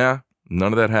 Nah,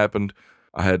 none of that happened.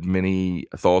 I had many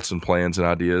thoughts and plans and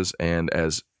ideas, and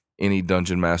as any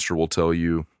dungeon master will tell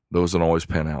you, those don't always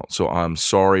pan out. So I'm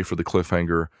sorry for the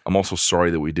cliffhanger. I'm also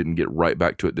sorry that we didn't get right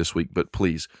back to it this week, but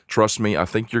please, trust me, I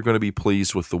think you're going to be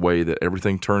pleased with the way that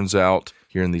everything turns out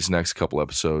here in these next couple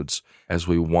episodes as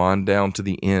we wind down to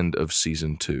the end of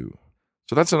Season 2.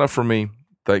 So that's enough for me.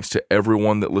 Thanks to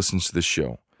everyone that listens to this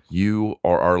show. You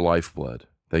are our lifeblood.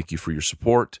 Thank you for your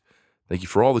support. Thank you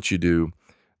for all that you do.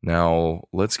 Now,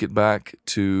 let's get back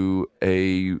to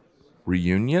a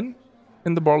reunion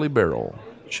in the Barley Barrel,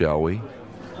 shall we?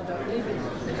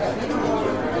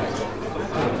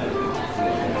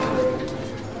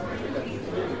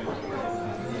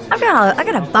 I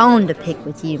got a bone to pick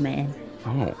with you, man.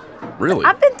 Oh, really?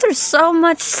 I've been through so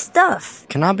much stuff.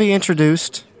 Can I be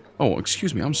introduced? Oh,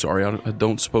 excuse me. I'm sorry. I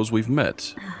don't suppose we've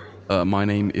met. My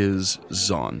name is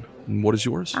Zahn. What is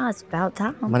yours? Oh, it's about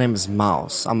time. My name is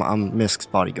Miles. I'm Misk's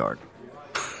bodyguard.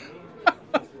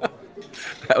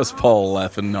 That was Paul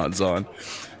laughing, not Zahn.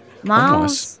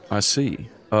 Miles, I see.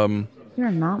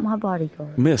 you're not my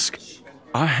bodyguard. Misk,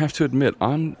 I have to admit,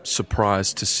 I'm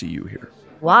surprised to see you here.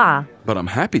 Why? But I'm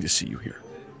happy to see you here.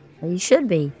 Well, you should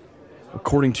be.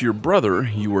 According to your brother,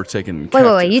 you were taken Wait,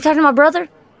 captive. wait. You talking to my brother?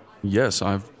 Yes,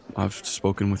 I've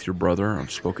spoken with your brother.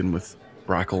 I've spoken with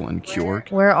Brackle and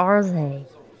Kjorg. Where are they?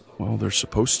 Well, they're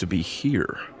supposed to be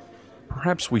here.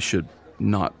 Perhaps we should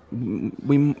not.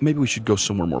 Maybe we should go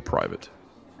somewhere more private.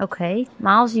 Okay.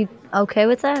 Miles, you okay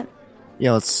with that?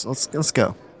 Yeah, let's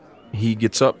go. He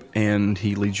gets up and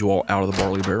he leads you all out of the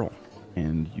Barley Barrel.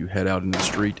 And you head out into the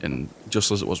street, and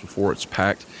just as it was before, it's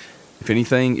packed. If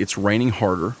anything, it's raining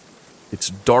harder, it's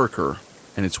darker,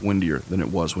 and it's windier than it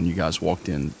was when you guys walked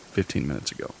in 15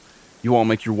 minutes ago. You all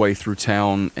make your way through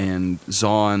town, and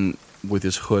Zahn, with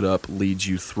his hood up, leads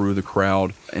you through the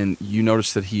crowd, and you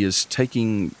notice that he is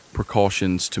taking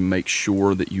precautions to make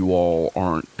sure that you all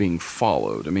aren't being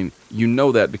followed. I mean, you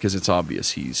know that because it's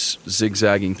obvious. He's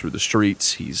zigzagging through the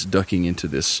streets, he's ducking into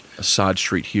this side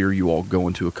street here. You all go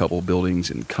into a couple of buildings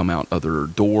and come out other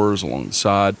doors along the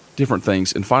side, different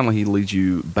things, and finally he leads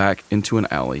you back into an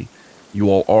alley. You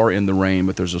all are in the rain,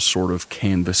 but there's a sort of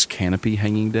canvas canopy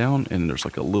hanging down, and there's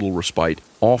like a little respite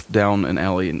off down an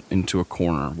alley and into a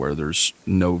corner where there's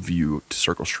no view to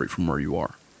Circle Street from where you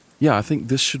are. Yeah, I think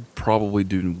this should probably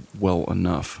do well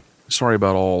enough. Sorry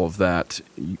about all of that.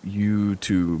 You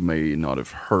two may not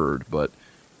have heard, but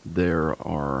there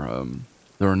are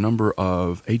a number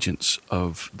of agents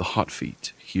of the Hot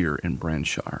Feet here in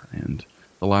Brandshire, and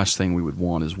the last thing we would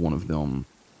want is one of them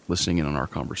listening in on our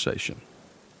conversation.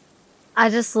 I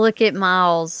just look at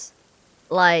Miles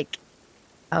like,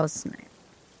 oh, snap.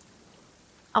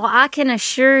 Oh, I can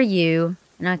assure you,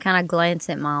 and I kind of glance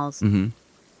at Miles,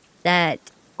 that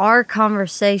our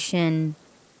conversation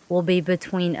will be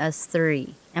between us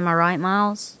three. Am I right,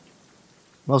 Miles?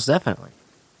 Most definitely.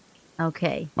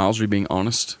 Okay. Miles, are you being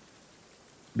honest?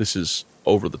 This is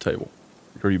over the table.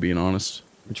 Are you being honest?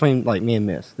 Between like me and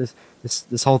Misk.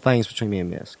 This whole thing's between me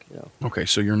and Misk, you know. Okay,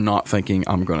 so you're not thinking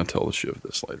I'm going to tell the Shiv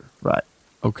this later. Right.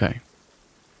 Okay.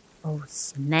 Oh,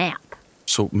 snap.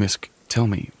 So, Misk, tell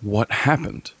me, what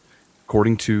happened?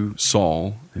 According to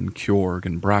Saul and Kjorg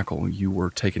and Brackle, you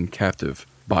were taken captive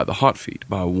by the Hot Feet,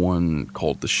 by one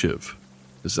called the Shiv.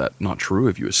 Is that not true?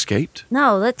 Have you escaped?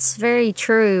 No, that's very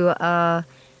true.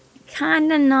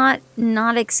 Kind of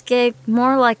not escaped.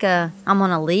 More like I'm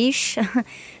on a leash.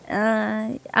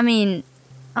 I mean,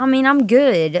 I'm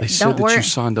good. They said that you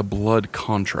signed a blood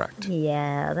contract.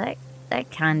 Yeah,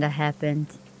 that kind of happened.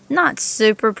 Not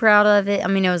super proud of it. I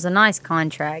mean, it was a nice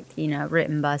contract,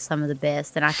 written by some of the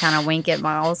best, and I kind of wink at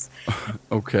Miles.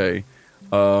 Okay.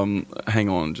 Hang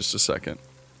on just a second.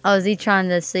 Oh, is he trying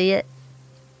to see it?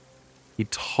 He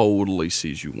totally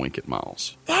sees you wink at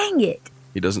Miles. Dang it.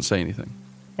 He doesn't say anything.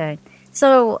 Okay.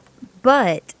 So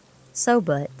butt. So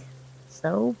what?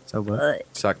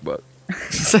 Sack butt.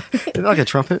 Is it like a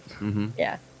trumpet? Mm-hmm.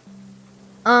 Yeah.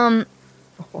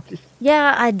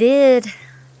 Yeah, I did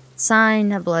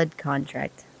sign a blood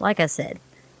contract. Like I said,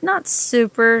 not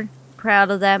super proud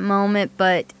of that moment,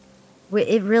 but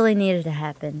it really needed to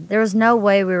happen. There was no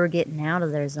way we were getting out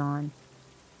of there, Zahn.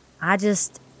 I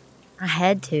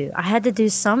had to. I had to do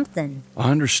something.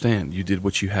 I understand you did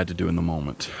what you had to do in the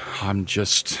moment. I'm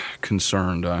just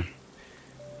concerned.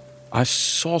 I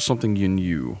saw something in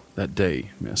you that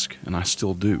day, Misk, and I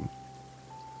still do.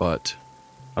 But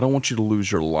I don't want you to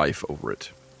lose your life over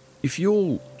it. If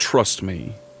you'll trust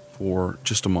me for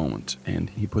just a moment, and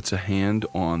he puts a hand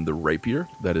on the rapier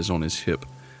that is on his hip,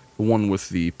 the one with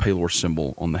the Palor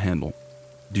symbol on the handle.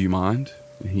 Do you mind?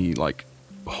 He,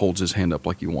 holds his hand up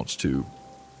like he wants to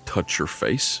touch your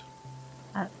face.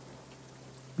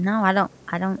 No, I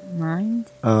don't mind.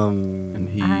 And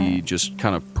he just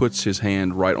kind of puts his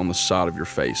hand right on the side of your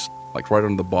face, like right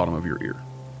on the bottom of your ear,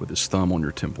 with his thumb on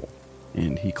your temple.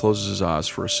 And he closes his eyes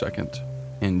for a second.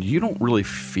 And you don't really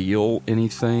feel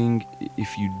anything.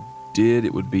 If you did,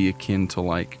 it would be akin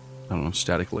to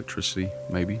static electricity,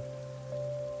 maybe.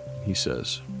 He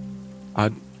says,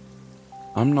 I'm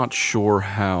not sure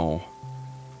how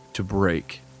to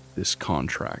break this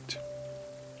contract.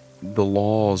 The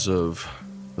laws of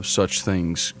such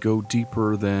things go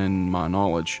deeper than my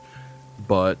knowledge,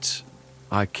 but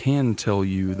I can tell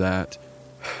you that...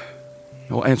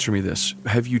 Well, answer me this.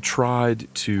 Have you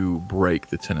tried to break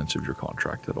the tenets of your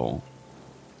contract at all?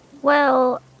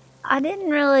 Well, I didn't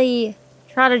really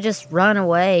try to just run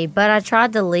away, but I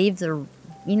tried to leave the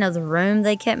room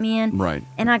they kept me in. Right.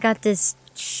 And I got this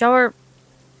sharp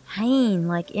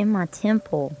pain, in my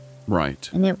temple. Right.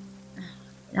 And it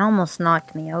almost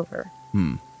knocked me over.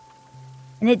 Hmm.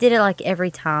 And it did it,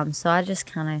 every time, so I just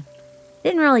kind of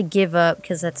Didn't really give up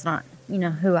because that's not,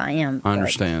 who I am. I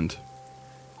understand.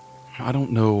 I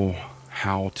don't know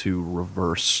how to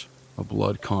reverse a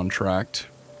blood contract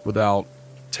without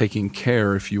taking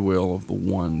care, if you will, of the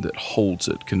one that holds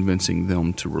it, convincing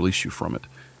them to release you from it.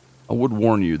 I would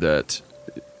warn you that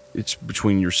it's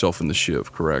between yourself and the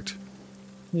Shiv, correct?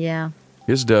 Yeah.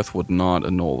 His death would not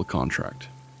annul the contract.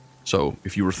 So,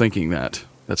 if you were thinking that,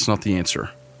 that's not the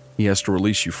answer. He has to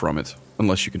release you from it,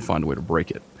 unless you can find a way to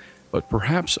break it. But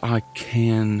perhaps I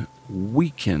can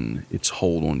weaken its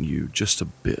hold on you just a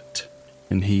bit.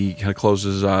 And he kind of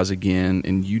closes his eyes again,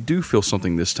 and you do feel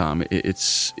something this time.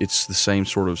 It's the same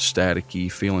sort of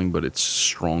staticky feeling, but it's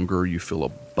stronger. You feel a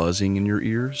buzzing in your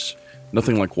ears.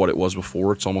 Nothing like what it was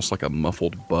before. It's almost like a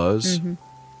muffled buzz. Mm-hmm.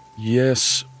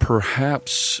 Yes,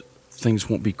 perhaps things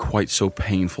won't be quite so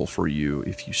painful for you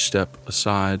if you step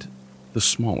aside the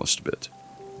smallest bit.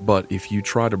 But if you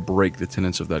try to break the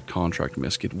tenets of that contract,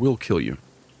 Misk, it will kill you.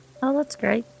 Oh, that's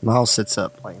great. Miles sits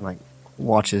up, like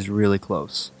watches really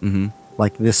close. Mm-hmm.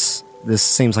 Like this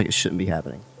seems like it shouldn't be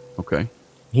happening. Okay.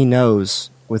 He knows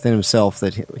within himself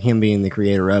that him being the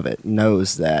creator of it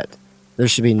knows that there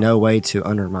should be no way to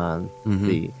undermine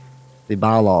the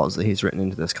bylaws that he's written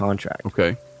into this contract.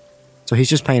 Okay. So he's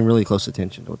just paying really close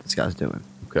attention to what this guy's doing.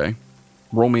 Okay.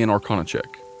 Roll me an Arcana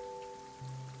check.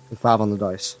 The 5 on the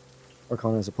dice.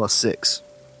 Arcana is a +6.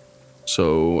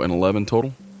 So an 11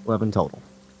 total? 11 total.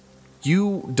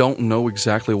 You don't know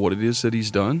exactly what it is that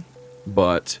he's done,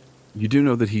 but you do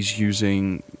know that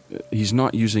he's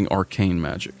not using arcane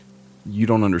magic. You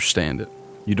don't understand it.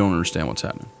 You don't understand what's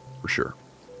happening, for sure.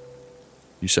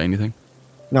 You say anything?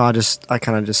 No, I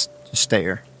kind of just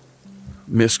stare.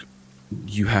 Misk,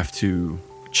 you have to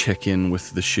check in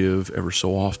with the Shiv ever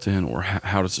so often, or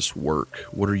how does this work?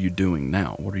 What are you doing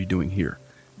now? What are you doing here?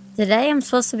 Today I'm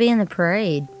supposed to be in the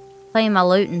parade, playing my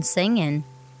lute and singing.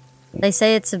 They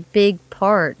say it's a big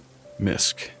part.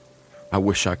 Misk, I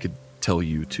wish I could tell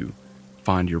you to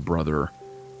find your brother,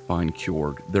 find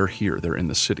Kjorg. They're here. They're in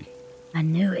the city. I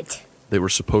knew it. They were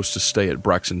supposed to stay at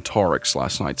Braxton Tarek's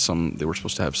last night. They were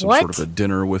supposed to have some What? sort of a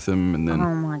dinner with him, and then...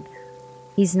 Oh my God.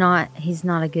 He's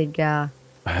not a good guy.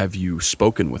 Have you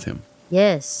spoken with him?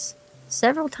 Yes.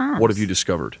 Several times. What have you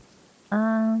discovered?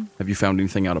 Have you found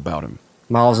anything out about him?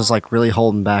 Miles is like really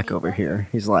holding back over here.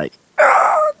 He's like,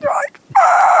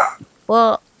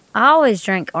 Well, I always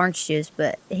drink orange juice,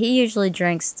 but he usually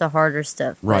drinks the harder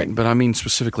stuff. Right, but I mean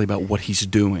specifically about what he's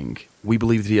doing. We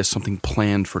believe that he has something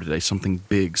planned for today, something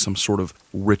big, some sort of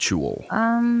ritual.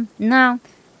 No.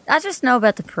 I just know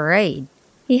about the parade.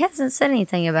 He hasn't said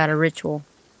anything about a ritual.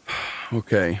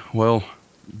 Okay, well,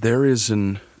 there is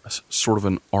a sort of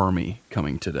an army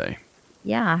coming today.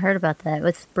 Yeah, I heard about that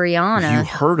with Brianna. You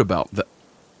heard about that?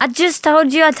 I just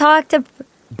told you I talked to...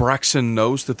 Braxton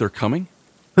knows that they're coming?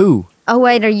 who? Oh,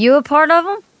 wait, are you a part of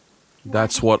them?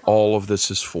 That's what all of this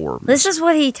is for. This is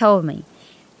what he told me.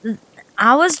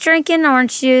 I was drinking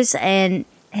orange juice and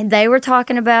they were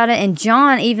talking about it, and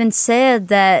John even said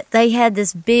that they had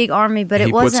this big army, but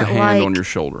it wasn't like... He puts a hand on your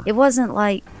shoulder. It wasn't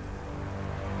like...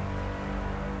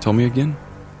 Tell me again.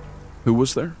 Who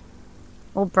was there?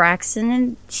 Well, Braxton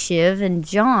and Shiv and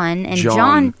John, and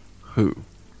John who?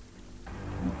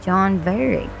 John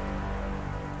Varig.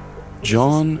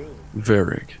 John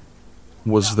Varig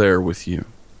was there with you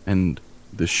and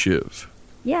the Shiv.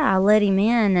 Yeah, I let him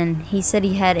in, and he said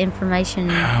he had information.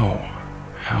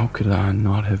 How could I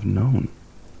not have known?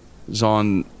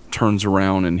 Zahn turns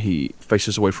around and he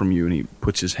faces away from you and he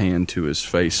puts his hand to his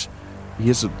face. He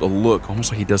has a look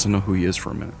almost like he doesn't know who he is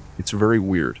for a minute. It's very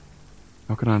weird.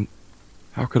 How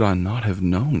could I not have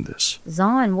known this?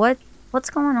 Zahn, what's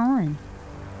going on?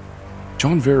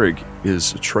 John Varig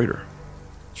is a traitor.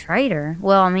 Traitor?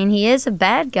 Well, I mean, he is a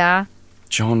bad guy.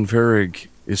 John Varig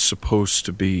is supposed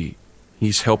to be...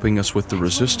 He's helping us with the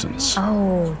resistance.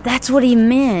 Oh, that's what he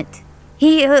meant.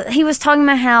 He was talking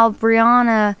about how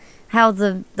Brianna, how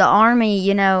the army,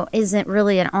 isn't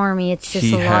really an army. It's just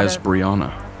he a lot has of...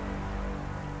 Brianna.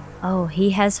 Oh,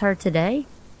 he has her today?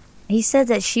 He said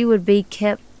that she would be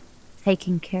kept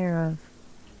taken care of.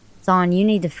 Zahn, you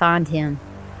need to find him.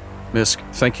 Misk,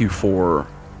 thank you for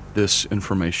this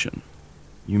information.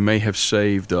 You may have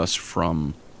saved us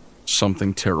from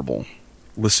something terrible.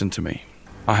 Listen to me.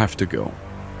 I have to go.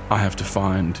 I have to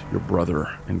find your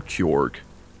brother and Kjorg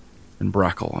and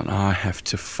Brackle, and I have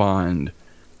to find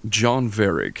John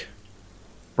Varig.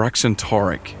 Braxton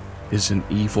Tarek is an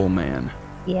evil man.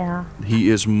 Yeah. He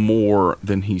is more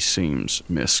than he seems,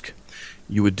 Misk.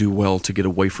 You would do well to get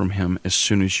away from him as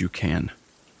soon as you can.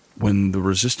 When the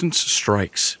resistance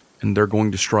strikes, and they're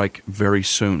going to strike very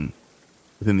soon,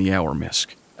 within the hour,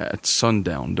 Misk, At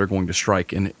sundown, they're going to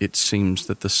strike, and it seems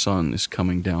that the sun is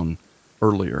coming down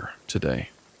earlier today.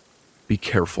 Be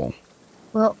careful.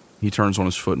 Well, He turns on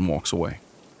his foot and walks away.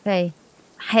 okay.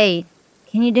 Hey,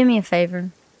 can you do me a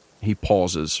favor? He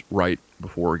pauses right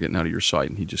before getting out of your sight,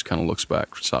 and he just kind of looks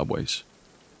back sideways.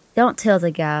 Don't tell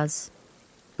the guys.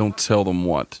 Don't tell them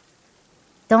what.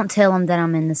 Don't tell them that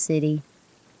I'm in the city.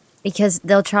 Because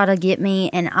they'll try to get me,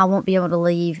 and I won't be able to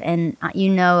leave, and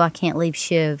I can't leave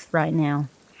Shiv right now.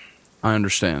 I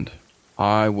understand.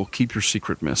 I will keep your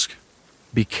secret, Misk.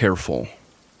 Be careful.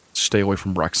 Stay away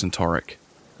from Braxton Tarek.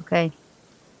 Okay?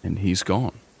 And he's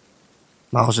gone.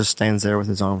 Miles just stands there with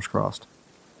his arms crossed.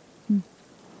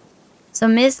 So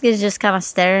Misk is just kind of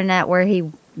staring at where he,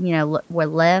 where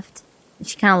left.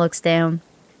 She kind of looks down.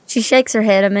 She shakes her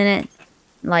head a minute,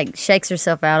 like shakes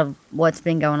herself out of what's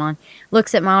been going on.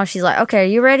 Looks at Miles. She's like, "Okay, are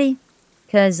you ready?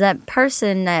 Because that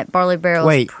person at Barley Barrel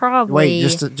is probably..." Wait,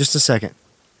 just a second.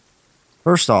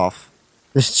 First off,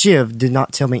 the Shiv did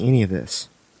not tell me any of this.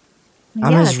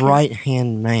 I'm his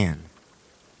right-hand man.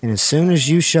 And as soon as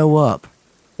you show up,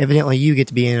 evidently you get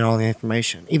to be in all the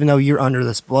information, even though you're under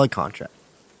this blood contract.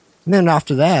 And then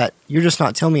after that, you're just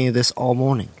not telling me this all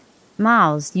morning.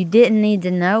 Miles, you didn't need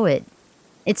to know it.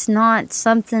 It's not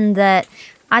something that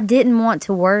I didn't want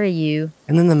to worry you.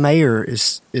 And then the mayor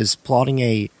is plotting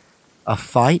a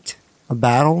fight, a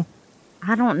battle.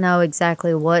 I don't know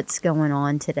exactly what's going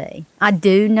on today. I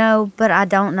do know, but I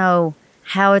don't know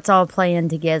how it's all playing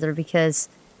together, because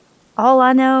all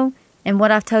I know and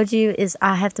what I've told you is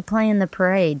I have to play in the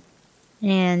parade.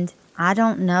 And I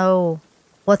don't know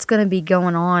what's going to be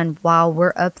going on while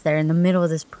we're up there in the middle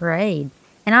of this parade.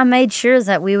 And I made sure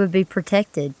that we would be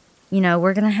protected.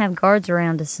 We're going to have guards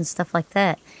around us and stuff like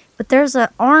that. But there's an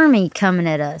army coming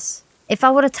at us. If I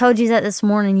would have told you that this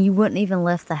morning, you wouldn't even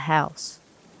left the house.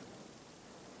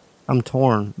 I'm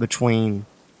torn between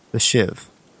the Shiv.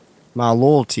 My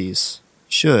loyalties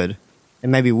should,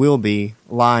 and maybe will be,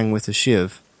 lying with the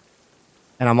Shiv.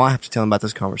 And I might have to tell him about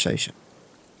this conversation.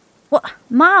 What?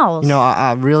 Miles?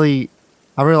 I really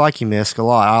like you, Misk, a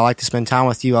lot. I like to spend time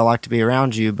with you. I like to be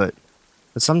around you, but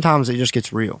sometimes it just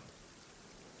gets real.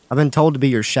 I've been told to be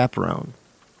your chaperone,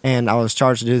 and I was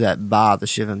charged to do that by the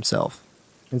Shiv himself.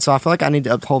 And so I feel like I need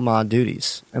to uphold my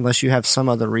duties, unless you have some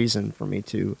other reason for me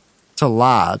to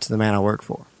lie to the man I work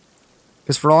for.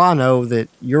 Because for all I know, that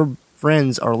your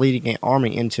friends are leading an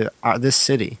army into this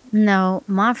city. No,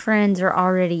 my friends are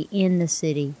already in the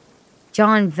city.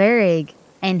 John Varig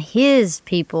and his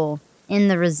people in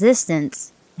the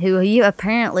Resistance, who you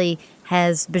apparently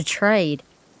has betrayed,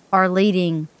 are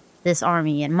leading this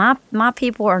army. And my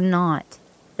people are not.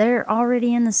 They're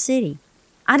already in the city.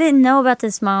 I didn't know about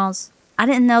this, Miles. I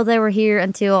didn't know they were here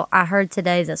until I heard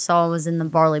today that Saul was in the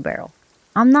Barley Barrel.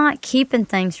 I'm not keeping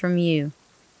things from you.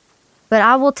 But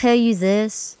I will tell you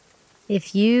this.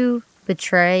 If you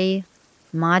betray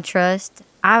my trust,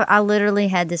 I literally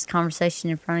had this conversation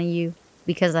in front of you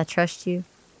because I trust you.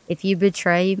 If you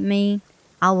betray me,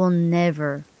 I will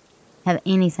never have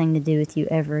anything to do with you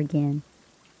ever again.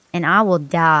 And I will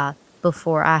die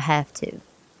before I have to.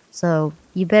 So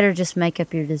you better just make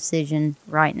up your decision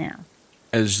right now.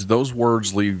 As those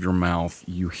words leave your mouth,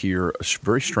 you hear a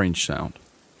very strange sound.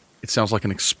 It sounds like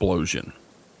an explosion,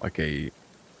 like a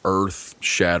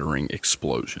earth-shattering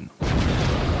explosion.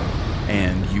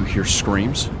 And you hear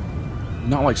screams,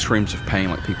 not like screams of pain,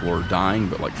 like people are dying,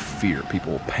 but like fear,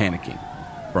 people panicking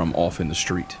from off in the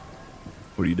street.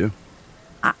 What do you do?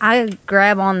 I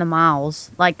grab on the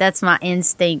Miles. Like, that's my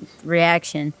instinct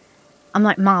reaction. I'm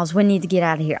like, Miles, we need to get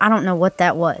out of here. I don't know what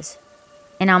that was.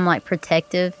 And I'm like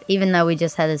protective, even though we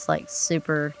just had this like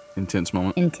super intense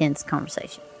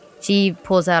conversation. She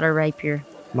pulls out her rapier.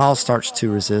 Miles starts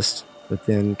to resist, but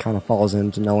then kind of falls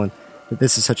into knowing that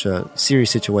this is such a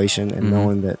serious situation, and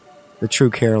knowing that the true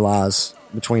care lies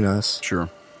between us. Sure.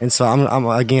 And so I'm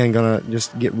again going to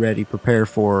just get ready, prepare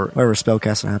for whatever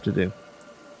spellcasting I have to do.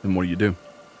 And what do?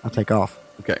 I'll take off.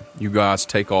 Okay, you guys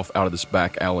take off out of this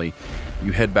back alley.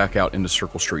 You head back out into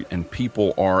Circle Street, and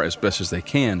people are, as best as they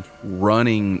can,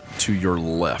 running to your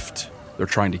left. They're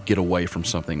trying to get away from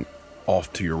something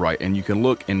off to your right. And you can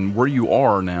look, and where you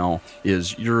are now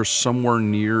is you're somewhere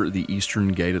near the eastern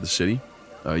gate of the city.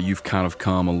 You've kind of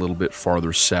come a little bit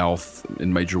farther south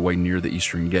and made your way near the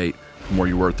eastern gate from where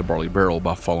you were at the Barley Barrel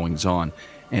by following Zahn.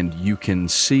 And you can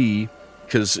see,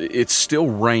 because it's still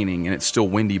raining and it's still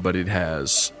windy, but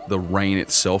the rain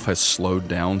itself has slowed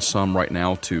down some right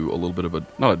now to a little bit of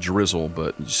not a drizzle,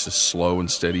 but just a slow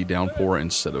and steady downpour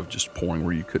instead of just pouring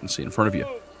where you couldn't see in front of you.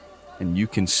 And you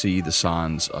can see the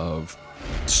signs of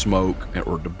smoke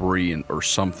or debris or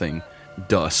something,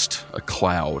 dust, a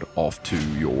cloud off to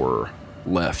your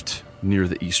left near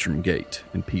the eastern gate,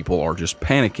 and people are just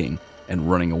panicking and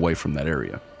running away from that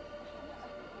area.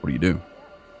 What do you do?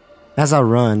 As I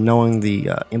run, knowing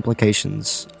the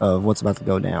implications of what's about to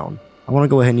go down, I want to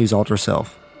go ahead and use Alter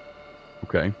Self.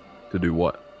 Okay. To do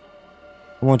what?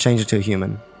 I want to change it to a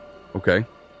human Okay.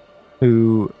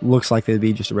 who looks like they'd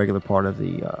be just a regular part of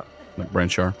the Like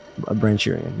Branchar?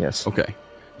 Brancharian, yes. Okay.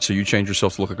 So you change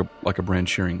yourself to look like a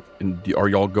Brancharian. And are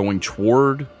y'all going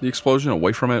toward the explosion,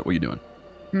 away from it? What are you doing?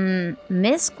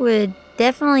 Misk would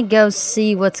definitely go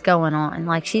see what's going on.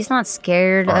 Like, she's not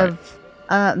scared All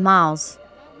of Miles.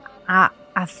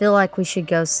 I feel like we should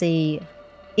go see.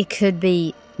 It could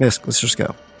be. Misk, let's just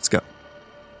go. Let's go.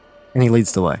 And he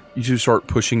leads the way. You two start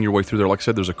pushing your way through there. Like I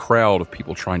said, there's a crowd of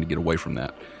people trying to get away from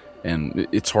that. And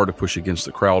it's hard to push against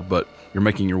the crowd, but you're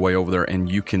making your way over there,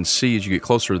 and you can see as you get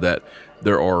closer that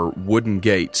there are wooden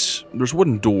gates. There's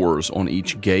wooden doors on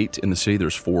each gate in the city.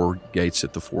 There's 4 gates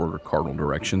at the 4 cardinal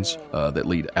directions that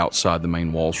lead outside the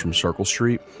main walls from Circle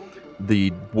Street.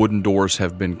 The wooden doors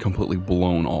have been completely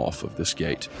blown off of this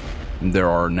gate. And there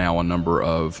are now a number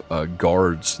of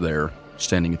guards there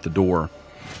standing at the door.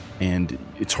 And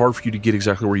it's hard for you to get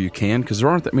exactly where you can because there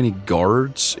aren't that many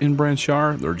guards in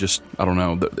Branchar. They're just, I don't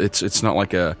know, it's not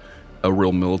like a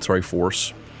real military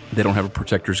force. They don't have a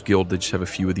protectors guild. They just have a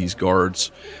few of these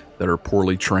guards that are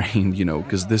poorly trained,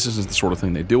 because this isn't the sort of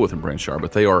thing they deal with in Branchar.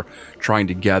 But they are trying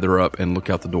to gather up and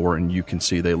look out the door, and you can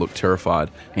see they look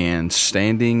terrified. And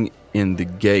standing in the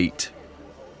gate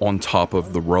on top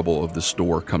of the rubble of this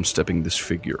door comes stepping this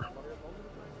figure.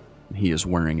 He is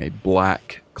wearing a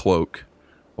black cloak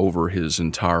over his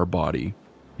entire body.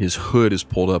 His hood is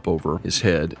pulled up over his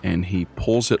head, and he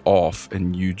pulls it off,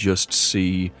 and you just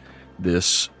see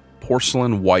this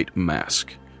porcelain white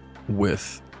mask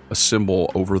with a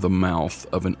symbol over the mouth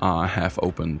of an eye half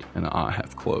opened and an eye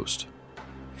half closed.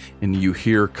 And you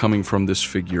hear coming from this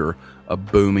figure a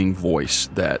booming voice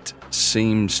that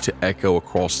seems to echo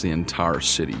across the entire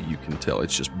city. You can tell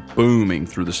it's just booming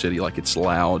through the city like it's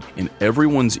loud in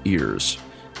everyone's ears,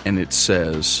 and it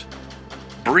says,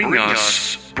 "Bring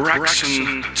us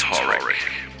Braxton Tarek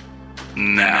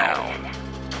now."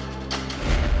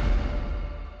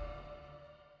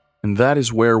 And that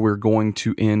is where we're going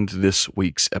to end this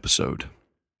week's episode.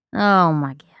 Oh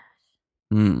my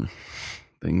gosh.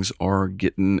 Things are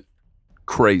getting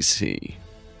crazy.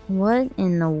 What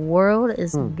in the world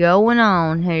is going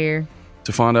on here?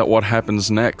 To find out what happens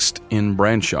next in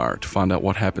Branchar, to find out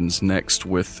what happens next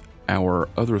with our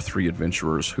other 3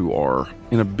 adventurers who are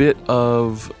in a bit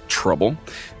of trouble,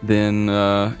 then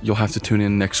you'll have to tune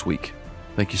in next week.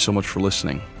 Thank you so much for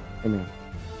listening. Amen.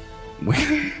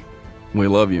 We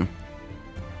love you.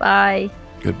 Bye.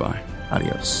 Goodbye.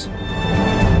 Adios.